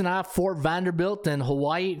 -6.5 for Vanderbilt, and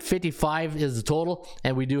Hawaii 55 is the total,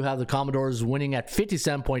 and we do have the Commodores winning at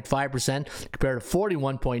 57.5% compared to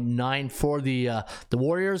 41.9 for the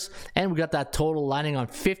Warriors. And we got that total landing on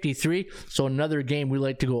 53, so another game we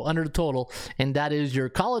like to go under the total, and that is your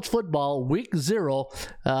college football week 0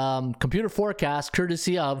 computer forecast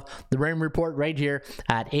courtesy of the Raymond Report right here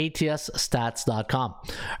at atsstats.com. All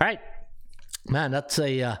right, man, that's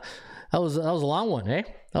that was a long one, eh?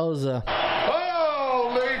 That was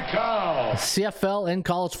Holy cow! CFL and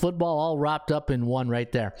college football all wrapped up in one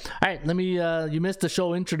right there. All right, let me, you missed the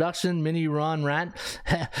show introduction, mini Ron rant.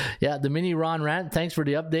 Yeah, the mini Ron rant. Thanks for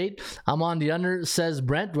the update. I'm on the under, says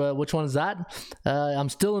Brent. Which one is that? I'm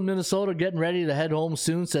still in Minnesota getting ready to head home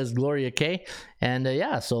soon, says Gloria K. And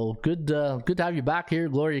yeah, so good to have you back here,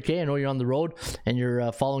 Gloria K. I know you're on the road and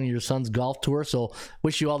you're following your son's golf tour. So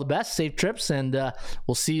wish you all the best, safe trips, and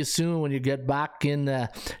we'll see you soon when you get back in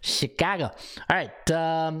Chicago. All right,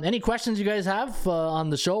 any questions you guys have on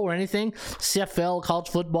the show or anything? CFL, college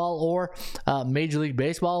football, or Major League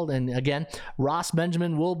Baseball? And again, Ross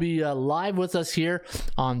Benjamin will be live with us here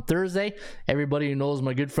on Thursday. Everybody who knows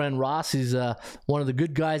my good friend Ross, he's one of the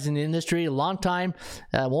good guys in the industry, a long time.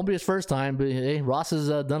 Won't be his first time, but hey, Ross has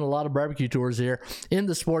done a lot of barbecue tours here in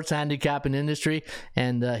the sports handicapping industry,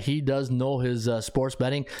 and he does know his sports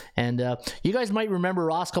betting. And you guys might remember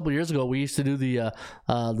Ross a couple years ago. We used to do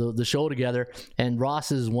the show together, and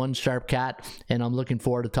Ross is one sharp cat, and I'm looking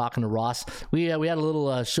forward to talking to Ross. We had a little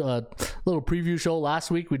little preview show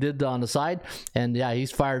last week we did on the side, and yeah,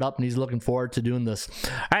 he's fired up and he's looking forward to doing this.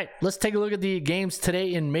 All right, let's take a look at the games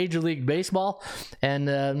today in Major League Baseball. And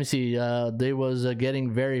let me see, they was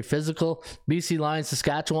getting very physical. BC Lions,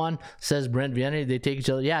 Saskatchewan, says Brent Vienna. They take each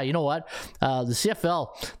other. Yeah, you know what? The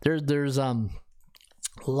CFL, there's a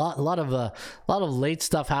lot of late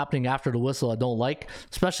stuff happening after the whistle I don't like,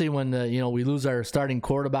 especially when we lose our starting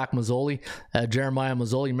quarterback Mazzoli, Jeremiah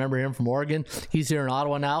Mazzoli. Remember him from Oregon? He's here in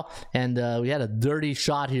Ottawa now, and we had a dirty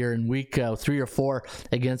shot here in week 3 or 4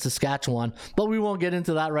 against Saskatchewan, but we won't get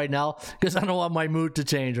into that right now because I don't want my mood to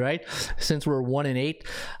change, right? Since we're 1-8.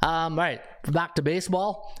 All right, back to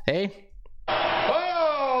baseball. Hey.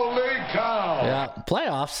 Holy cow! Yeah,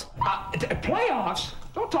 playoffs. Playoffs?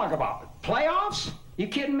 Don't talk about it. Playoffs? You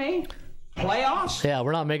kidding me? Playoffs? Yeah,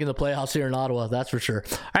 we're not making the playoffs here in Ottawa, that's for sure.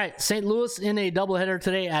 All right, St. Louis in a doubleheader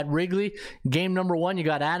today at Wrigley. Game number 1, you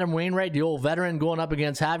got Adam Wainwright, the old veteran, going up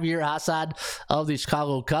against Javier Assad of the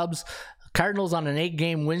Chicago Cubs. Cardinals on an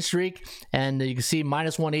 8-game win streak, and you can see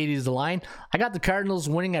minus 180 is the line. I got the Cardinals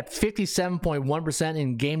winning at 57.1%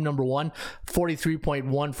 in game number 1,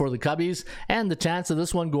 43.1 for the Cubbies, and the chance of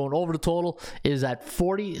this one going over the total is at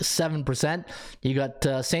 47%. You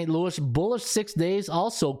got St. Louis bullish 6 days,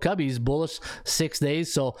 also Cubbies bullish 6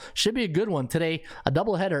 days, so should be a good one today, a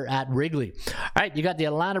doubleheader at Wrigley. All right, you got the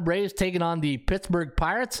Atlanta Braves taking on the Pittsburgh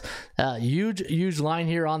Pirates. Huge line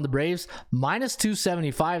here on the Braves, minus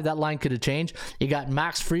 275. That line could have change. You got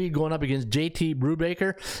Max Fried going up against JT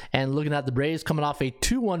Brubaker, and looking at the Braves coming off a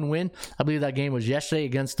 2-1 win. I believe that game was yesterday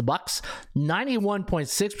against the Bucks.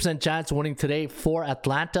 91.6% chance of winning today for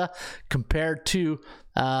Atlanta compared to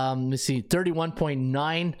let me see,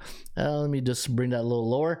 31.9. Let me just bring that a little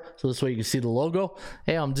lower so this way you can see the logo.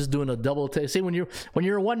 Hey, I'm just doing a double take. See, when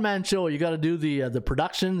you're a one-man show, you got to do the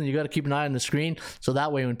production, and you got to keep an eye on the screen, so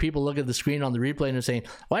that way when people look at the screen on the replay and they're saying,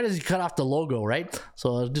 why does he cut off the logo, right?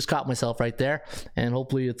 So I just caught myself right there, and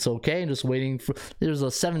hopefully it's okay. I'm just waiting for, there's a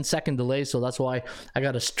 7-second delay, so that's why I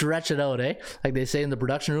got to stretch it out, like they say in the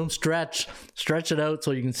production room, stretch it out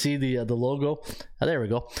so you can see the logo. There we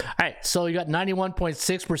go. All right, so you got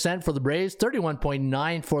 91.6% for the Braves,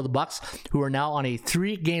 31.9% for the Bucks, who are now on a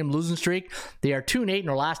 3-game losing streak. They are 2-8 in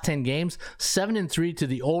their last 10 games, 7-3 to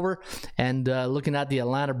the over. And looking at the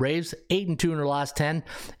Atlanta Braves, 8-2 in their last 10,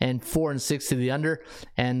 and 4-6 to the under,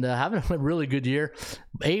 and having a really good year.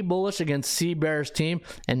 A bullish against C Bears team,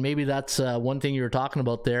 and maybe that's one thing you were talking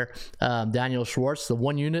about there, Daniel Schwartz, the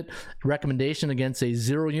 1 unit recommendation against a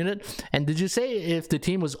 0 unit. And did you say if the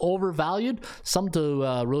team was overvalued? Something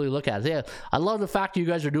to really look at. Yeah, I love the fact you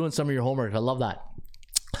guys are doing some of your homework. I love that.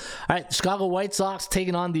 All right, Chicago White Sox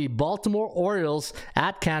taking on the Baltimore Orioles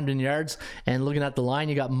at Camden Yards, and looking at the line,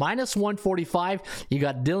 you got minus 145. You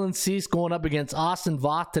got Dylan Cease going up against Austin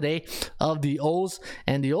Voth today of the O's,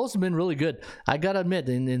 and the O's have been really good. I gotta admit,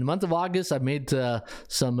 in the month of August, I've made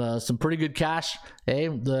some pretty good cash. Hey,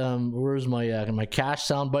 where's my cash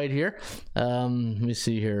soundbite here? Let me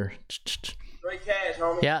see here. Straight cash,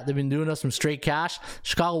 homie. Yeah, they've been doing us some straight cash.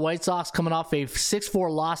 Chicago White Sox coming off a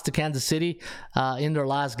 6-4 loss to Kansas City in their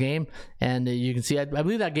last game, and you can see, I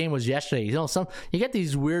believe that game was yesterday. You get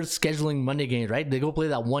these weird scheduling Monday games, right? They go play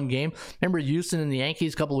that one game. Remember Houston and the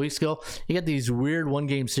Yankees a couple of weeks ago? You get these weird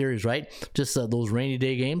one-game series, right? Just those rainy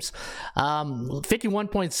day games.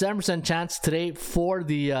 51.7% chance today for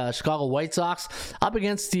the Chicago White Sox up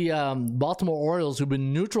against the Baltimore Orioles, who've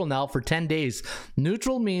been neutral now for 10 days.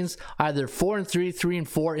 Neutral means either 4-3,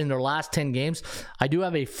 3-4 in their last 10 games. I do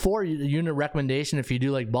have a 4-unit recommendation if you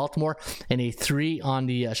do like Baltimore, and a 3 on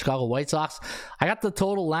the Chicago White Sox. I got the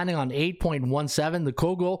total landing on 8.17. The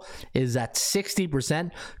Kogo is at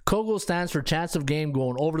 60%. Kogo stands for chance of game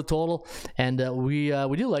going over the total, and we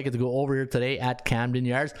do like it to go over here today at Camden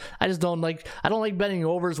Yards. I don't like betting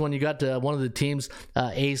overs when you got one of the teams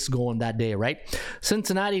ace going that day, right?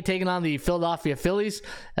 Cincinnati taking on the Philadelphia Phillies.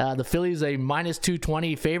 The Phillies a minus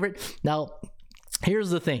 220 favorite. Now, here's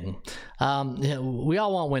the thing. We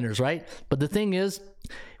all want winners, right? But the thing is,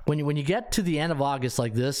 when you get to the end of August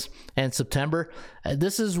like this and September,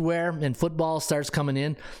 this is where, and football starts coming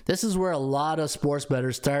in, this is where a lot of sports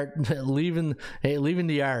bettors start leaving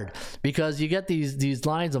the yard, because you get these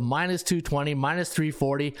lines of minus 220, minus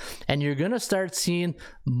 340, and you're going to start seeing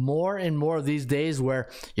more and more of these days where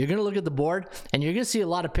you're going to look at the board and you're going to see a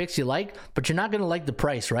lot of picks you like, but you're not going to like the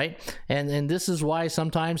price, right? And this is why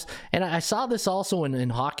sometimes, and I saw this also in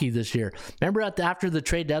hockey this year. Remember after the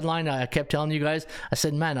trade deadline, I kept telling you guys, I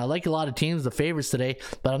said, man, I like a lot of teams, the favorites today,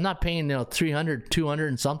 but I'm not paying 300, 200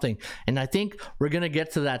 and something. And I think we're going to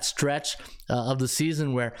get to that stretch of the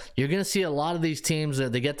season where you're going to see a lot of these teams,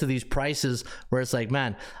 they get to these prices where it's like,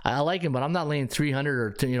 man, I like him, but I'm not laying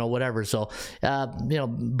 300 or whatever. So,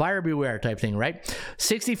 buyer beware type thing, right?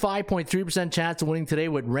 65.3% chance of winning today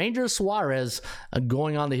with Ranger Suarez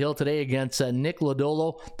going on the hill today against Nick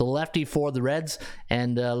Lodolo, the lefty for the Reds.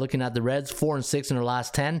 And looking at the Reds, 4-6 in their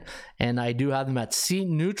last 10. And I do have them at C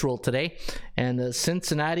neutral today. And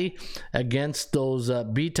Cincinnati against those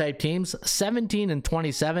B-type teams,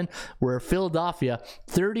 17-27, where Philadelphia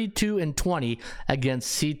 32-20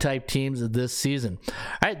 against C-type teams this season.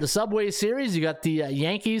 All right, the Subway Series, you got the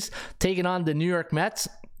Yankees taking on the New York Mets.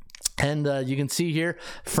 And you can see here,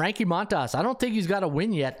 Frankie Montas, I don't think he's got a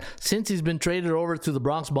win yet since he's been traded over to the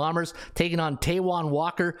Bronx Bombers, taking on Taijuan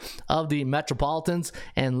Walker of the Metropolitans.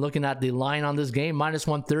 And looking at the line on this game, minus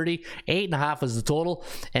 130, 8.5 is the total.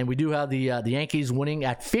 And we do have the Yankees winning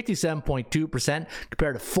at 57.2%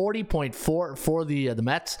 compared to 40.4 for the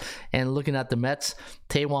Mets. And looking at the Mets,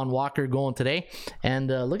 Taijuan Walker going today. And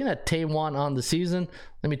looking at Taijuan on the season,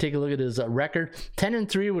 let me take a look at his record.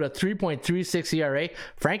 10-3 with a 3.36 ERA.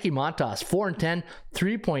 Frankie Montas, 4-10,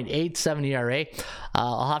 3.87 ERA.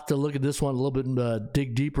 I'll have to look at this one a little bit,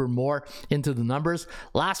 dig deeper more into the numbers.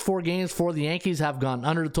 Last 4 games for the Yankees have gone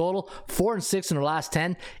under the total. 4-6 in their last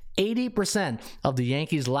 10. 80% of the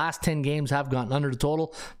Yankees' last 10 games have gone under the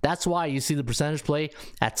total. That's why you see the percentage play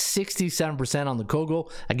at 67% on the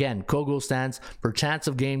KOGO. Again, KOGO stands for chance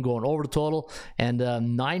of game going over the total, and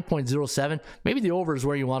 9.07. Maybe the over is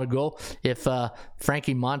where you want to go if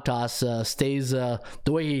Frankie Montas stays the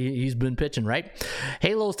way he's been pitching, right?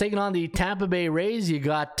 Halos taking on the Tampa Bay Rays. You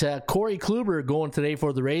got Corey Kluber going today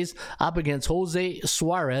for the Rays up against Jose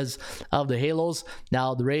Suarez of the Halos.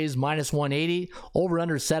 Now the Rays minus 180, over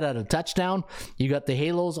under set at a touchdown. You got the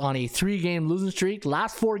Halos on a 3-game losing streak.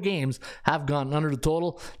 Last 4 games have gone under the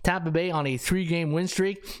total. Tampa Bay on a 3-game win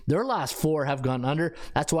streak. Their last 4 have gone under.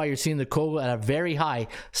 That's why you're seeing the KOGO at a very high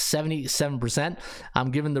 77%. I'm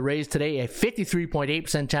giving the Rays today a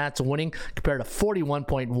 53.8% chance of winning compared to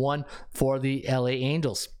 41.1 for the LA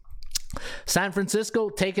Angels. San Francisco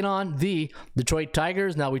taking on the Detroit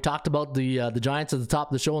Tigers. Now, we talked about the Giants at the top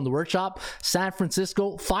of the show in the workshop. San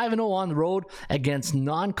Francisco 5-0 on the road against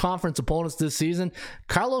non-conference opponents this season.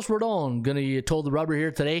 Carlos Rodon going to toe the rubber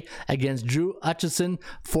here today against Drew Hutchison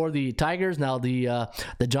for the Tigers. Now, the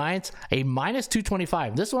Giants, a minus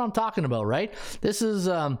 225. This is what I'm talking about, right? This is,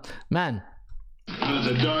 man... It's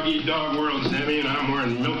a dog-eat-dog world, Sammy, and I'm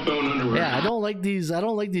wearing milk-bone underwear. Yeah, I don't like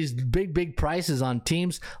these big prices on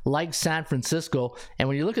teams like San Francisco. And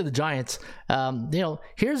when you look at the Giants,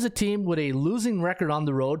 here's a team with a losing record on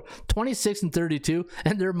the road, 26-32,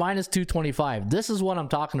 and they're minus 225. This is what I'm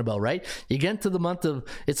talking about, right? You get into the month of,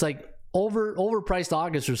 it's like overpriced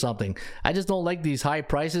August or something. I just don't like these high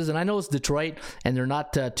prices, and I know it's Detroit and they're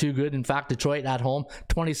not too good. In fact, Detroit at home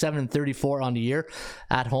 27-34 on the year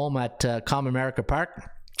at home at Comerica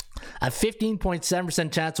Park. A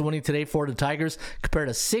 15.7% chance of winning today for the Tigers compared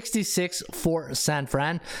to 66 for San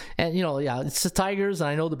Fran. And, it's the Tigers, and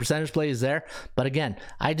I know the percentage play is there. But again,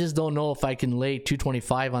 I just don't know if I can lay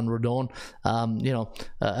 225 on Rodon.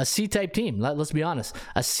 A C-type team, let's be honest.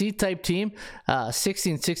 A C-type team,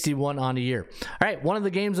 1661 on the year. All right, one of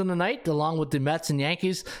the games on the night, along with the Mets and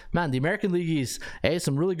Yankees. Man, the American League East,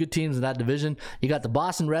 some really good teams in that division. You got the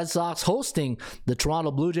Boston Red Sox hosting the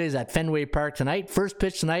Toronto Blue Jays at Fenway Park tonight. First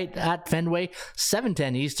pitch tonight at Fenway,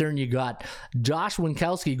 7:10 Eastern. You got Josh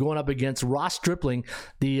Winkowski going up against Ross Stripling,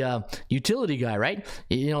 the utility guy, right?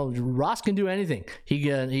 Ross can do anything. He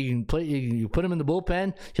can play. You put him in the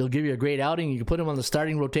bullpen, he'll give you a great outing. You can put him on the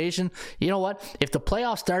starting rotation. You know what? If the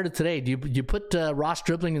playoffs started today, do you put Ross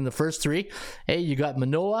Stripling in the first 3? Hey, you got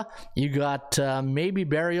Manoah, you got maybe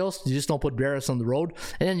Barrios. You just don't put Barrios on the road,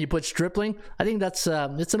 and then you put Stripling. I think that's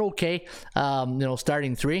it's an okay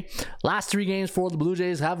starting 3. Last 3 games for the Blue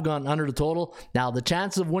Jays have gone gone under the total. Now, the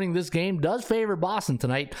chance of winning this game does favor Boston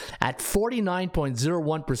tonight at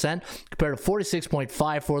 49.01% compared to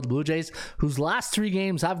 46.5% for the Blue Jays, whose last 3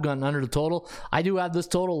 games have gone under the total. I do have this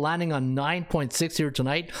total landing on 9.6 here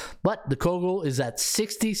tonight, but the Kogo is at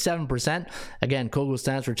 67%. Again, Kogo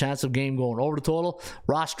stands for chance of game going over the total.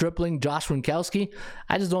 Ross Stripling, Josh Winkowski.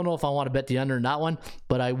 I just don't know if I want to bet the under in that one,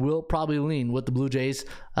 but I will probably lean with the Blue Jays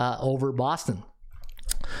over Boston.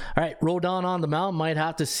 All right, Rodon on the mound. Might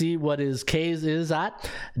have to see what his K's is at.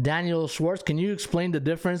 Daniel Schwartz, can you explain the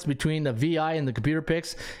difference between the VI in the computer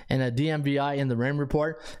picks and a DMVI in the Raymond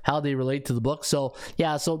report, how they relate to the book? So,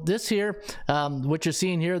 yeah, so this here, what you're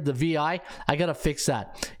seeing here, the VI, I got to fix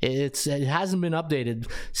that. It hasn't been updated.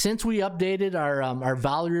 Since we updated our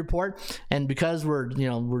value report, and because we're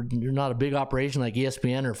not a big operation like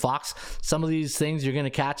ESPN or Fox, some of these things you're going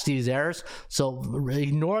to catch these errors. So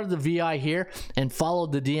ignore the VI here and follow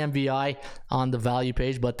the DMVI on the value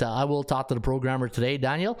page. But I will talk to the programmer today,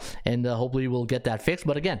 Daniel, and hopefully we'll get that fixed.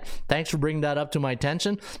 But again, thanks for bringing that up to my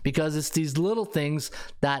attention, because it's these little things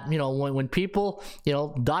that, when people,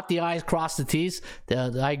 dot the I's, cross the T's,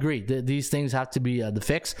 I agree. These things have to be the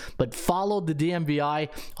fix, but follow the DMVI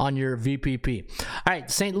on your VPP. All right,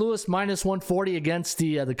 St. Louis minus 140 against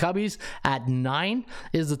the Cubbies at 9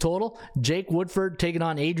 is the total. Jake Woodford taking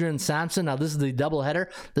on Adrian Sampson. Now, this is the doubleheader.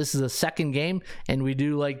 This is the second game, and we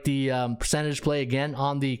do like the percentage play again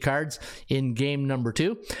on the cards in game number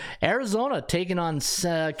 2. Arizona taking on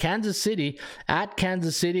Kansas City at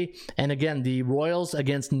Kansas City, and again, the Royals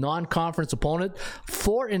against non-conference opponent,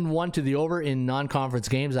 4-1 to the over in non-conference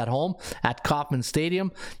games at home at Kauffman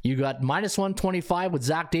Stadium. You got minus 125 with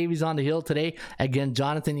Zach Davies on the hill today against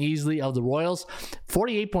Jonathan Easley of the Royals.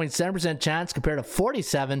 48.7% chance compared to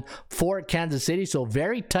 47 for Kansas City, so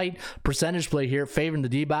very tight percentage play here favoring the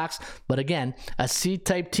D-backs. But again, a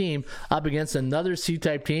C-type team up against another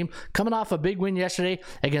C-type team, coming off a big win yesterday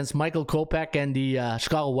against Michael Kopech and the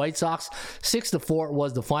Chicago White Sox. 6-4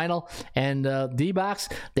 was the final, and D-backs,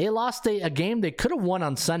 they lost a game they could have won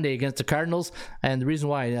on Sunday against the Cardinals. And the reason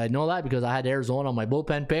why I know that, because I had Arizona on my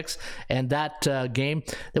bullpen picks, and that game,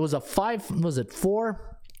 there was a 4?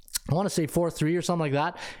 I want to say 4-3 or something like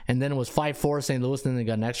that, and then it was 5-4 St. Louis, and then they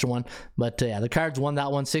got an extra one. But yeah, the Cards won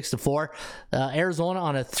that one 6-4. Arizona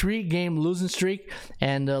on a 3-game losing streak,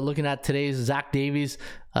 and looking at today's Zach Davies,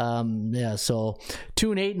 so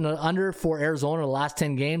 2-8 and under for Arizona the last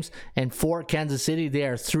 10 games, and for Kansas City they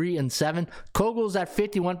are 3-7. Kogo's at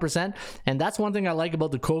 51%, and that's one thing I like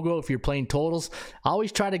about the Kogo. If you're playing totals, I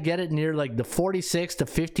always try to get it near like the 46 to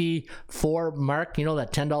 54 mark,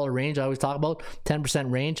 that $10 range I always talk about,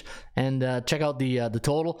 10% range. And check out the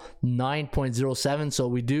total, 9.07. So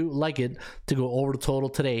we do like it to go over the total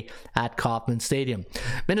today at Kauffman Stadium.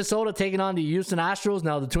 Minnesota taking on the Houston Astros.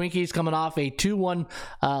 Now the Twinkies coming off a 2-1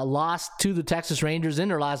 loss to the Texas Rangers in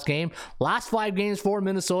their last game. Last 5 games for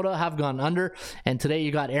Minnesota have gone under, and today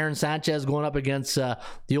you got Aaron Sanchez going up against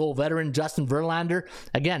the old veteran Justin Verlander.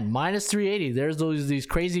 Again, minus 380. There's these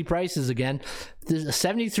crazy prices again. There's a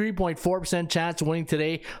 73.4% chance of winning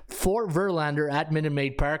today for Verlander at Minute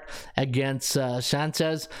Maid Park against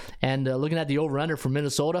Sanchez. And looking at the over-under for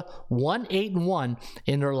Minnesota, 1-8-1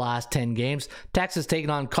 in their last 10 games. Texas taking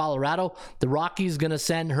on Colorado. The Rockies going to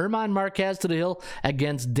send Herman Marquez to the hill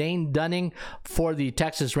against Dane Dunning for the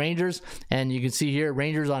Texas Rangers. And you can see here,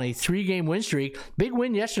 Rangers on a 3-game win streak. Big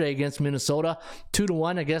win yesterday against Minnesota,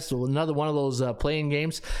 2-1. I guess another one of those playing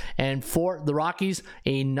games. And for the Rockies,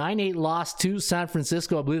 a 9-8 loss to San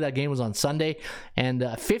Francisco. I believe that game was on Sunday. And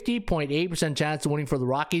 50.8% chance of winning for the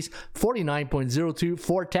Rockies, 49.02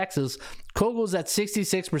 for Texas. Kogo's at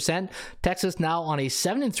 66%. Texas now on a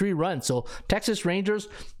 7-3 run. So Texas Rangers,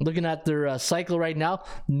 looking at their cycle right now,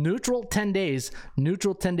 neutral 10 days.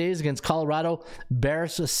 Neutral 10 days against Colorado.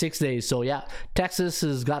 Bears 6 days. So yeah, Texas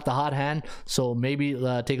has got the hot hand. So maybe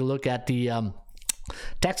take a look at the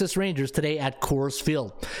Texas Rangers today at Coors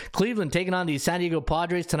Field. Cleveland taking on the San Diego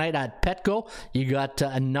Padres tonight at Petco. You got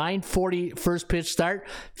a 9:40 first pitch start.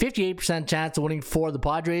 58% chance of winning for the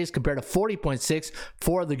Padres compared to 40.6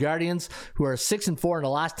 for the Guardians, who are 6-4 in the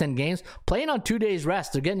last 10 games. Playing on 2 days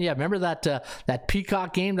rest. Again, remember that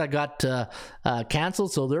Peacock game that got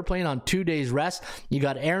canceled? So they're playing on 2 days rest. You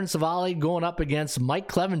got Aaron Savali going up against Mike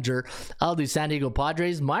Clevenger of the San Diego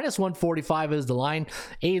Padres. Minus 145 is the line.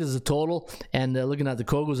 8 is the total. And looking at the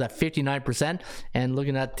Kogos at 59%, and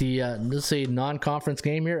looking at the let's say non-conference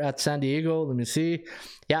game here at San Diego, let me see.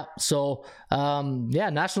 Yeah, so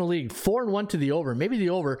National League 4-1 to the over. Maybe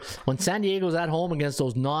the over when San Diego's at home against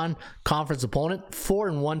those non-conference opponent.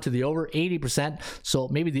 4-1 to the over, 80%. So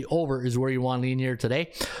maybe the over is where you want to lean here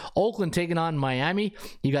today. Oakland taking on Miami.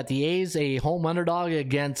 You got the A's, a home underdog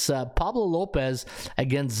against Pablo Lopez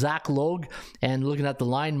against Zach Logue, and looking at the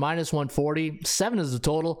line, -140. 7 is the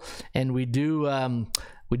total, and we do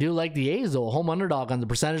like the A's, though. Home underdog on the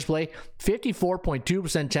percentage play.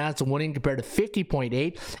 54.2% chance of winning compared to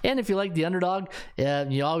 50.8%. And if you like the underdog,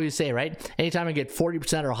 you always say, right? Anytime I get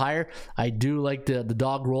 40% or higher, I do like the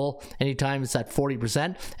dog roll. Anytime it's at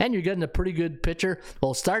 40%. And you're getting a pretty good pitcher.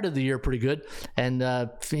 Well, started the year pretty good. And,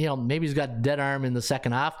 maybe he's got dead arm in the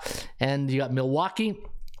second half. And you got Milwaukee.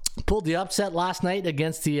 Pulled the upset last night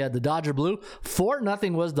against the Dodger Blue.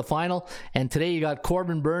 4-0 was the final. And today you got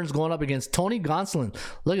Corbin Burns going up against Tony Gonsolin.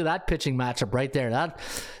 Look at that pitching matchup right there.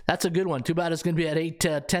 That's a good one. Too bad it's going to be at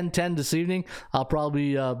 10:10 this evening. I'll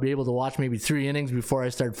probably be able to watch maybe 3 innings before I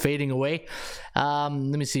start fading away. Let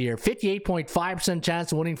me see here. 58.5%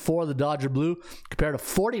 chance of winning for the Dodger Blue compared to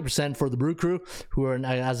 40% for the Brew Crew, who are,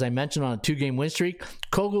 as I mentioned, on a 2-game win streak.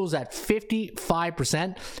 Kogo's at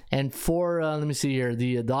 55%. And for, let me see here,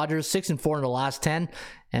 the Dodgers 6-4 in the last 10.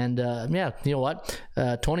 And you know what?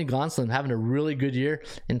 Tony Gonsolin having a really good year.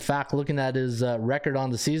 In fact, looking at his record on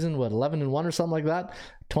the season, 11-1 or something like that.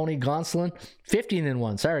 Tony Gonsolin,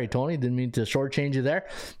 15-1. Sorry, Tony, didn't mean to shortchange you there.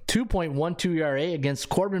 2.12 ERA against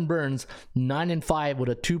Corbin Burns, 9-5 with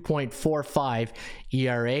a 2.45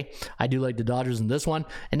 ERA. I do like the Dodgers in this one.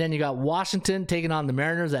 And then you got Washington taking on the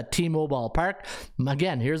Mariners at T-Mobile Park.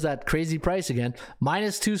 Again, here's that crazy price again.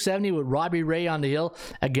 -270 with Robbie Ray on the hill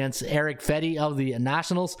against Eric Fetty of the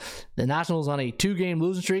Nationals. The Nationals on a 2-game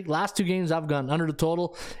losing streak. Last 2 games I've gone under the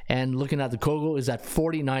total, and looking at the Kogo is at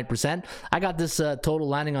 49%. I got this total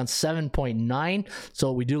landing on 7.9,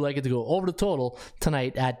 so we do like it to go over the total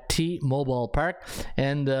tonight at T-Mobile Park.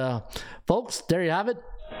 And folks, there you have it.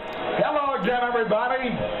 Hello again, everybody.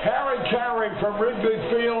 Harry Carey from Wrigley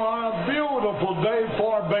Field on a beautiful day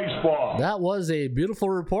for baseball. That was a beautiful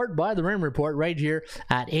report by the Raymond Report right here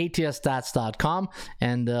at ATSstats.com,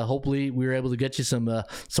 and hopefully we were able to get you some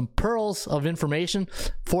pearls of information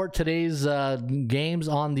for today's games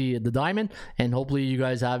on the Diamond, and hopefully you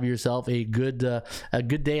guys have yourself a good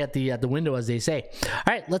day at the window, as they say. All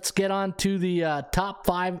right, let's get on to the top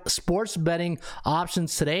 5 sports betting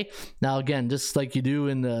options today. Now, again, just like you do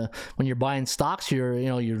in when you're buying stocks, you're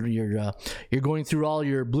going through all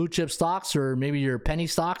your blue chip stocks or maybe your penny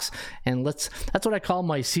stocks, and that's what I call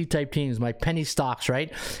my C-type teams, my penny stocks,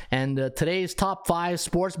 right? And today's top 5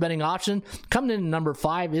 sports betting option coming in number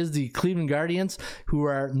 5 is the Cleveland Guardians, who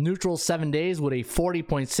are neutral 7 days with a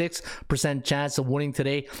 40.6% chance of winning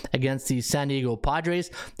today against the San Diego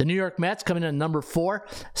Padres. The New York Mets coming in at number 4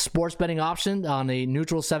 sports betting option on a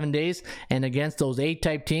neutral 7 days, and against those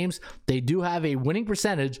A-type teams, they do have a winning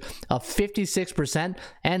percentage of 56%,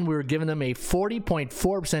 and we're giving them a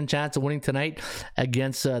 40.4% chance of winning tonight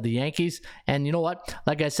against the Yankees. And you know what?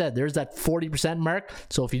 Like I said, there's that 40% mark.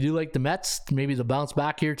 So if you do like the Mets, maybe they'll bounce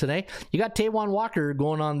back here today. You got Taijuan Walker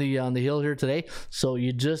going on the hill here today, so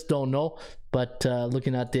you just don't know. But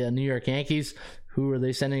looking at the New York Yankees, who are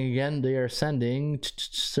they sending again? They are sending,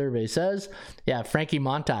 survey says, Frankie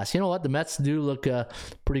Montas. You know what? The Mets do look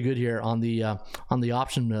pretty good here on the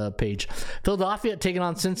option page. Philadelphia taking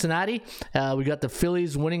on Cincinnati. We got the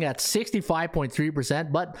Phillies winning at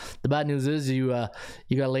 65.3%, but the bad news is you got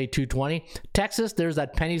to lay 220. Texas, there's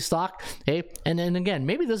that penny stock. Hey, and again,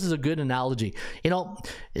 maybe this is a good analogy. You know,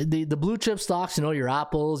 the blue chip stocks. You know, your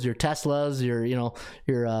Apples, your Teslas, your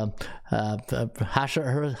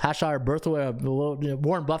Hashar Bertha.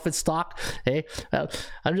 Warren Buffett stock. Hey,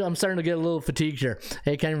 I'm starting to get a little fatigued here.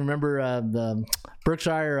 Hey, can't even remember the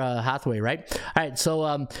Berkshire Hathaway, right? All right,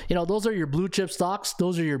 so those are your blue chip stocks.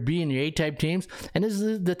 Those are your B and your A type teams, and this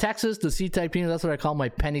is the Texas, the C type teams. That's what I call my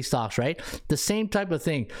penny stocks, right? The same type of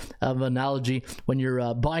thing of analogy when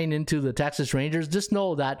you're buying into the Texas Rangers. Just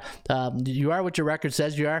know that you are what your record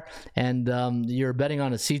says you are, and you're betting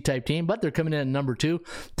on a C type team, but they're coming in at number 2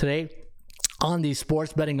 today on the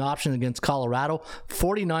sports betting option against Colorado.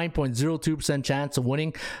 49.02% chance of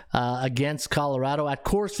winning against Colorado at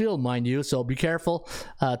Coors Field, mind you. So be careful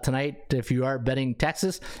tonight if you are betting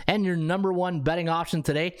Texas. And your number 1 betting option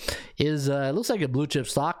today is, it looks like a blue chip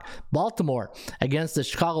stock, Baltimore against the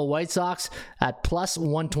Chicago White Sox at plus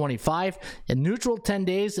 125. In neutral 10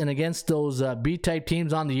 days and against those B-type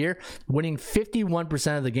teams on the year, winning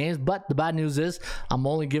 51% of the games. But the bad news is I'm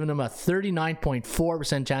only giving them a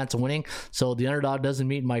 39.4% chance of winning. So so the underdog doesn't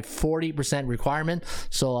meet my 40% requirement.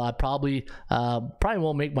 So I probably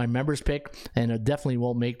won't make my members pick, and it definitely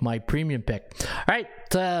won't make my premium pick. All right,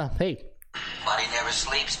 hey. Money never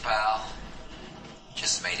sleeps, pal.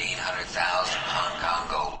 Just made 800,000 Hong Kong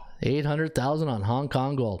gold. 800,000 on Hong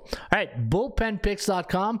Kong gold. All right,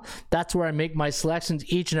 bullpenpicks.com. That's where I make my selections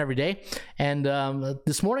each and every day. And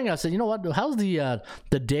this morning I said, you know what? How's the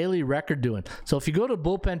daily record doing? So if you go to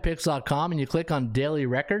bullpenpicks.com and you click on daily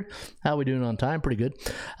record, how are we doing on time? Pretty good.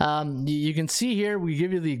 You can see here we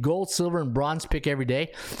give you the gold, silver, and bronze pick every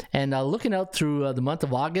day. And looking out through the month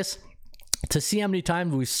of August, to see how many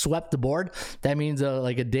times we swept the board, that means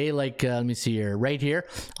like a day like, let me see here, right here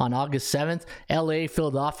on August 7th, LA,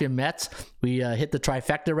 Philadelphia, Mets. We hit the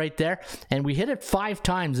trifecta right there, and we hit it 5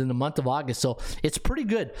 times in the month of August, so it's pretty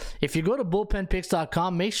good. If you go to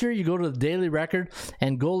bullpenpicks.com, make sure you go to the daily record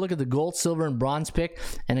and go look at the gold, silver, and bronze pick.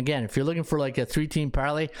 And again, if you're looking for like a 3-team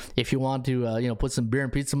parlay, if you want to put some beer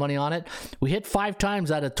and pizza money on it, we hit 5 times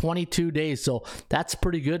out of 22 days, so that's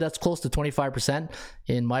pretty good. That's close to 25%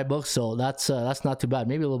 in my book, so that's not too bad.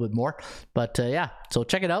 Maybe a little bit more, but yeah, so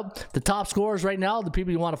check it out. The top scorers right now, the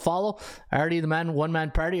people you want to follow: Artie the Man, One Man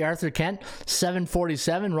Party, Arthur Kent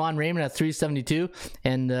 747, Ron Raymond at 372,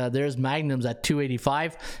 and there's Magnums at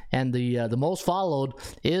 285, and the most followed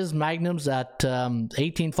is Magnums at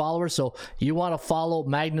 18 followers. So you want to follow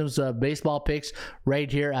Magnums baseball picks right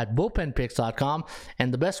here at bullpenpicks.com.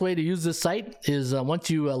 And the best way to use this site is once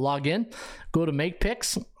you log in, go to Make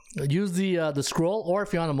Picks. Use the scroll, or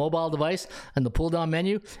if you're on a mobile device, and the pull down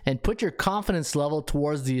menu, and put your confidence level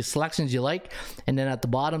towards the selections you like, and then at the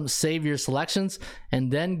bottom save your selections,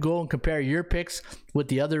 and then go and compare your picks with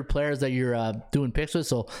the other players that you're doing picks with.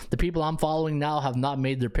 So the people I'm following now have not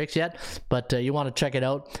made their picks yet, but you want to check it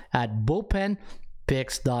out at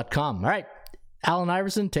bullpenpicks.com. All right, Allen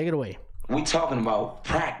Iverson, take it away. We talking about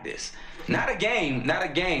practice, not a game.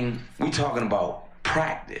 We talking about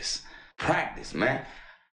practice, man.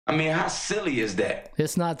 I mean, how silly is that?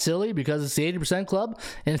 It's not silly because it's the 80% Club,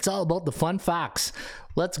 and it's all about the fun facts.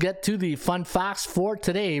 Let's get to the fun facts for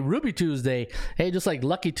today, Ruby Tuesday. Hey, just like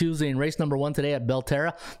Lucky Tuesday in race number 1 today at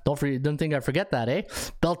Belterra. Don't think I forget that, eh?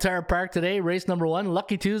 Belterra Park today, race number 1,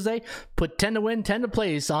 Lucky Tuesday. Put 10 to win, 10 to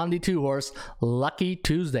place on the 2-horse Lucky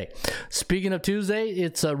Tuesday. Speaking of Tuesday,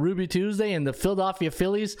 it's a Ruby Tuesday, and the Philadelphia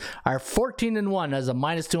Phillies are 14-1 as a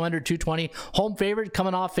minus 200, 220 home favorite,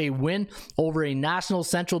 coming off a win over a National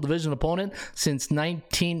Central Division opponent since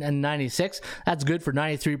 1996. That's good for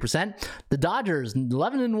 93%. The Dodgers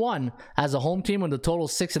 11-1 as a home team with a total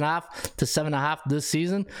 6.5 to 7.5 this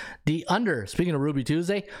season. The under, speaking of Ruby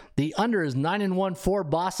Tuesday, the under is 9-1 for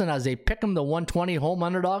Boston as they pick them the 120 home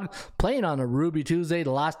underdog, playing on a Ruby Tuesday the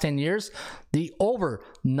last 10 years. The over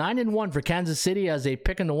 9-1 for Kansas City as they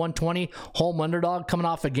pick in the 120 home underdog, coming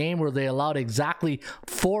off a game where they allowed exactly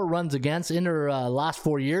 4 runs against in their last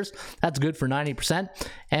 4 years. That's good for 90%.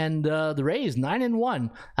 And the Rays 9-1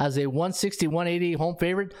 as a 160-180 home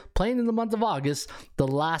favorite, playing in the month of August the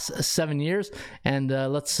last 7 years. And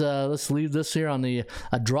let's leave this here on the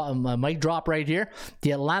mic drop right here.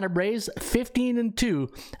 The Atlanta Braves 15-2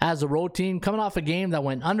 as a road team, coming off a game that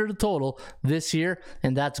went under the total this year,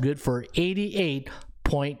 and that's good for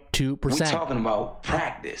 88.2%. We talking about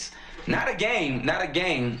practice, not a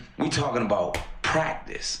game. We talking about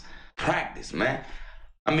practice, man.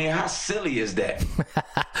 I mean, how silly is that?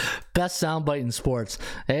 Best soundbite in sports,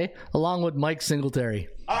 eh? Along with Mike Singletary.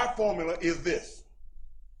 Our formula is this.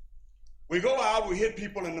 We go out, we hit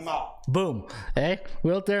people in the mouth. Boom. Hey,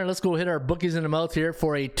 we're out there, and let's go hit our bookies in the mouth here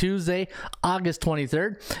for a Tuesday, August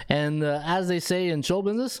 23rd. And as they say in show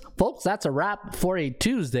business, folks, that's a wrap for a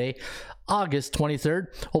Tuesday, August 23rd.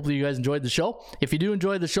 Hopefully you guys enjoyed the show. If you do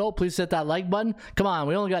enjoy the show, please hit that like button. Come on,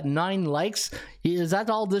 we only got 9 likes. Is that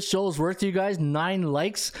all this show is worth to you guys? 9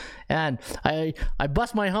 likes? And I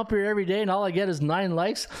bust my hump here every day, and all I get is 9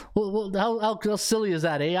 likes? Well, how silly is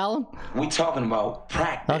that, eh, Alan? We talking about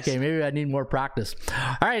practice. Okay, maybe I need more practice.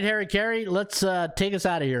 All right, Harry Carey, let's take us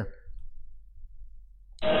out of here.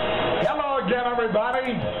 Hello again,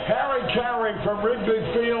 everybody. Harry Carey from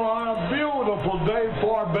Wrigley Field on a beautiful day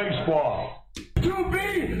for baseball. To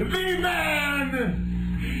be the man,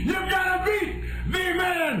 you gotta beat the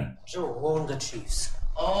man. So all the Chiefs.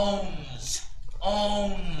 Ohms.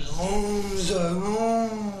 I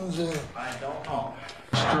don't know.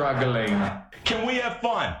 Struggling. Can we have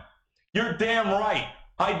fun? You're damn right.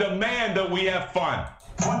 I demand that we have fun.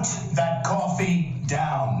 Put that coffee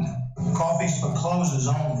down. Coffee's for closers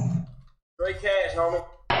only. Great cash, homie.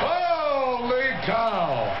 Holy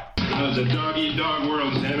cow. It's a dog-eat-dog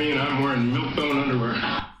world, Sammy, and I'm wearing milk-bone underwear. What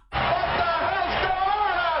the hell's going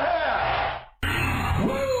on out here?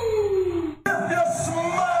 Woo!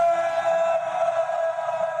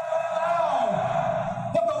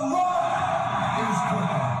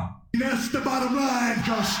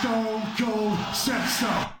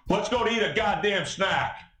 some. Let's go to eat a goddamn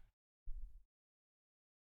snack.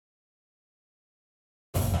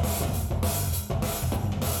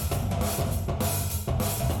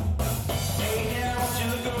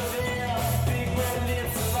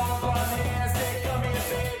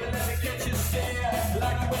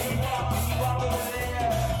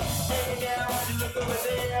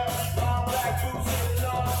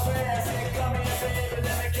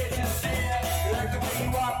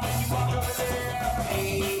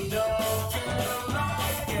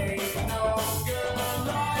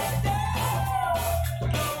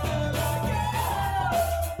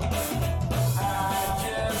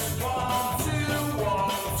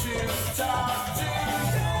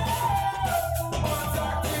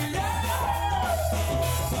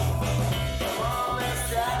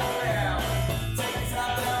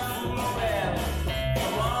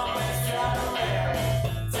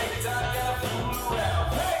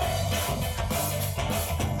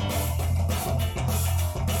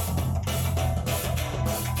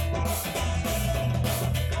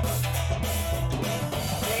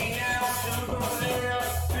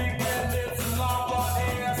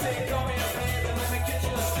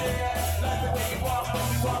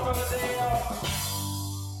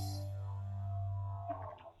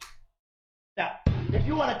 Now, if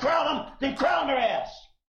you want to crown them, then crown their ass.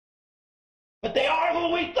 But they are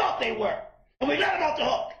who we thought they were, and we let them off the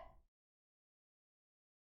hook.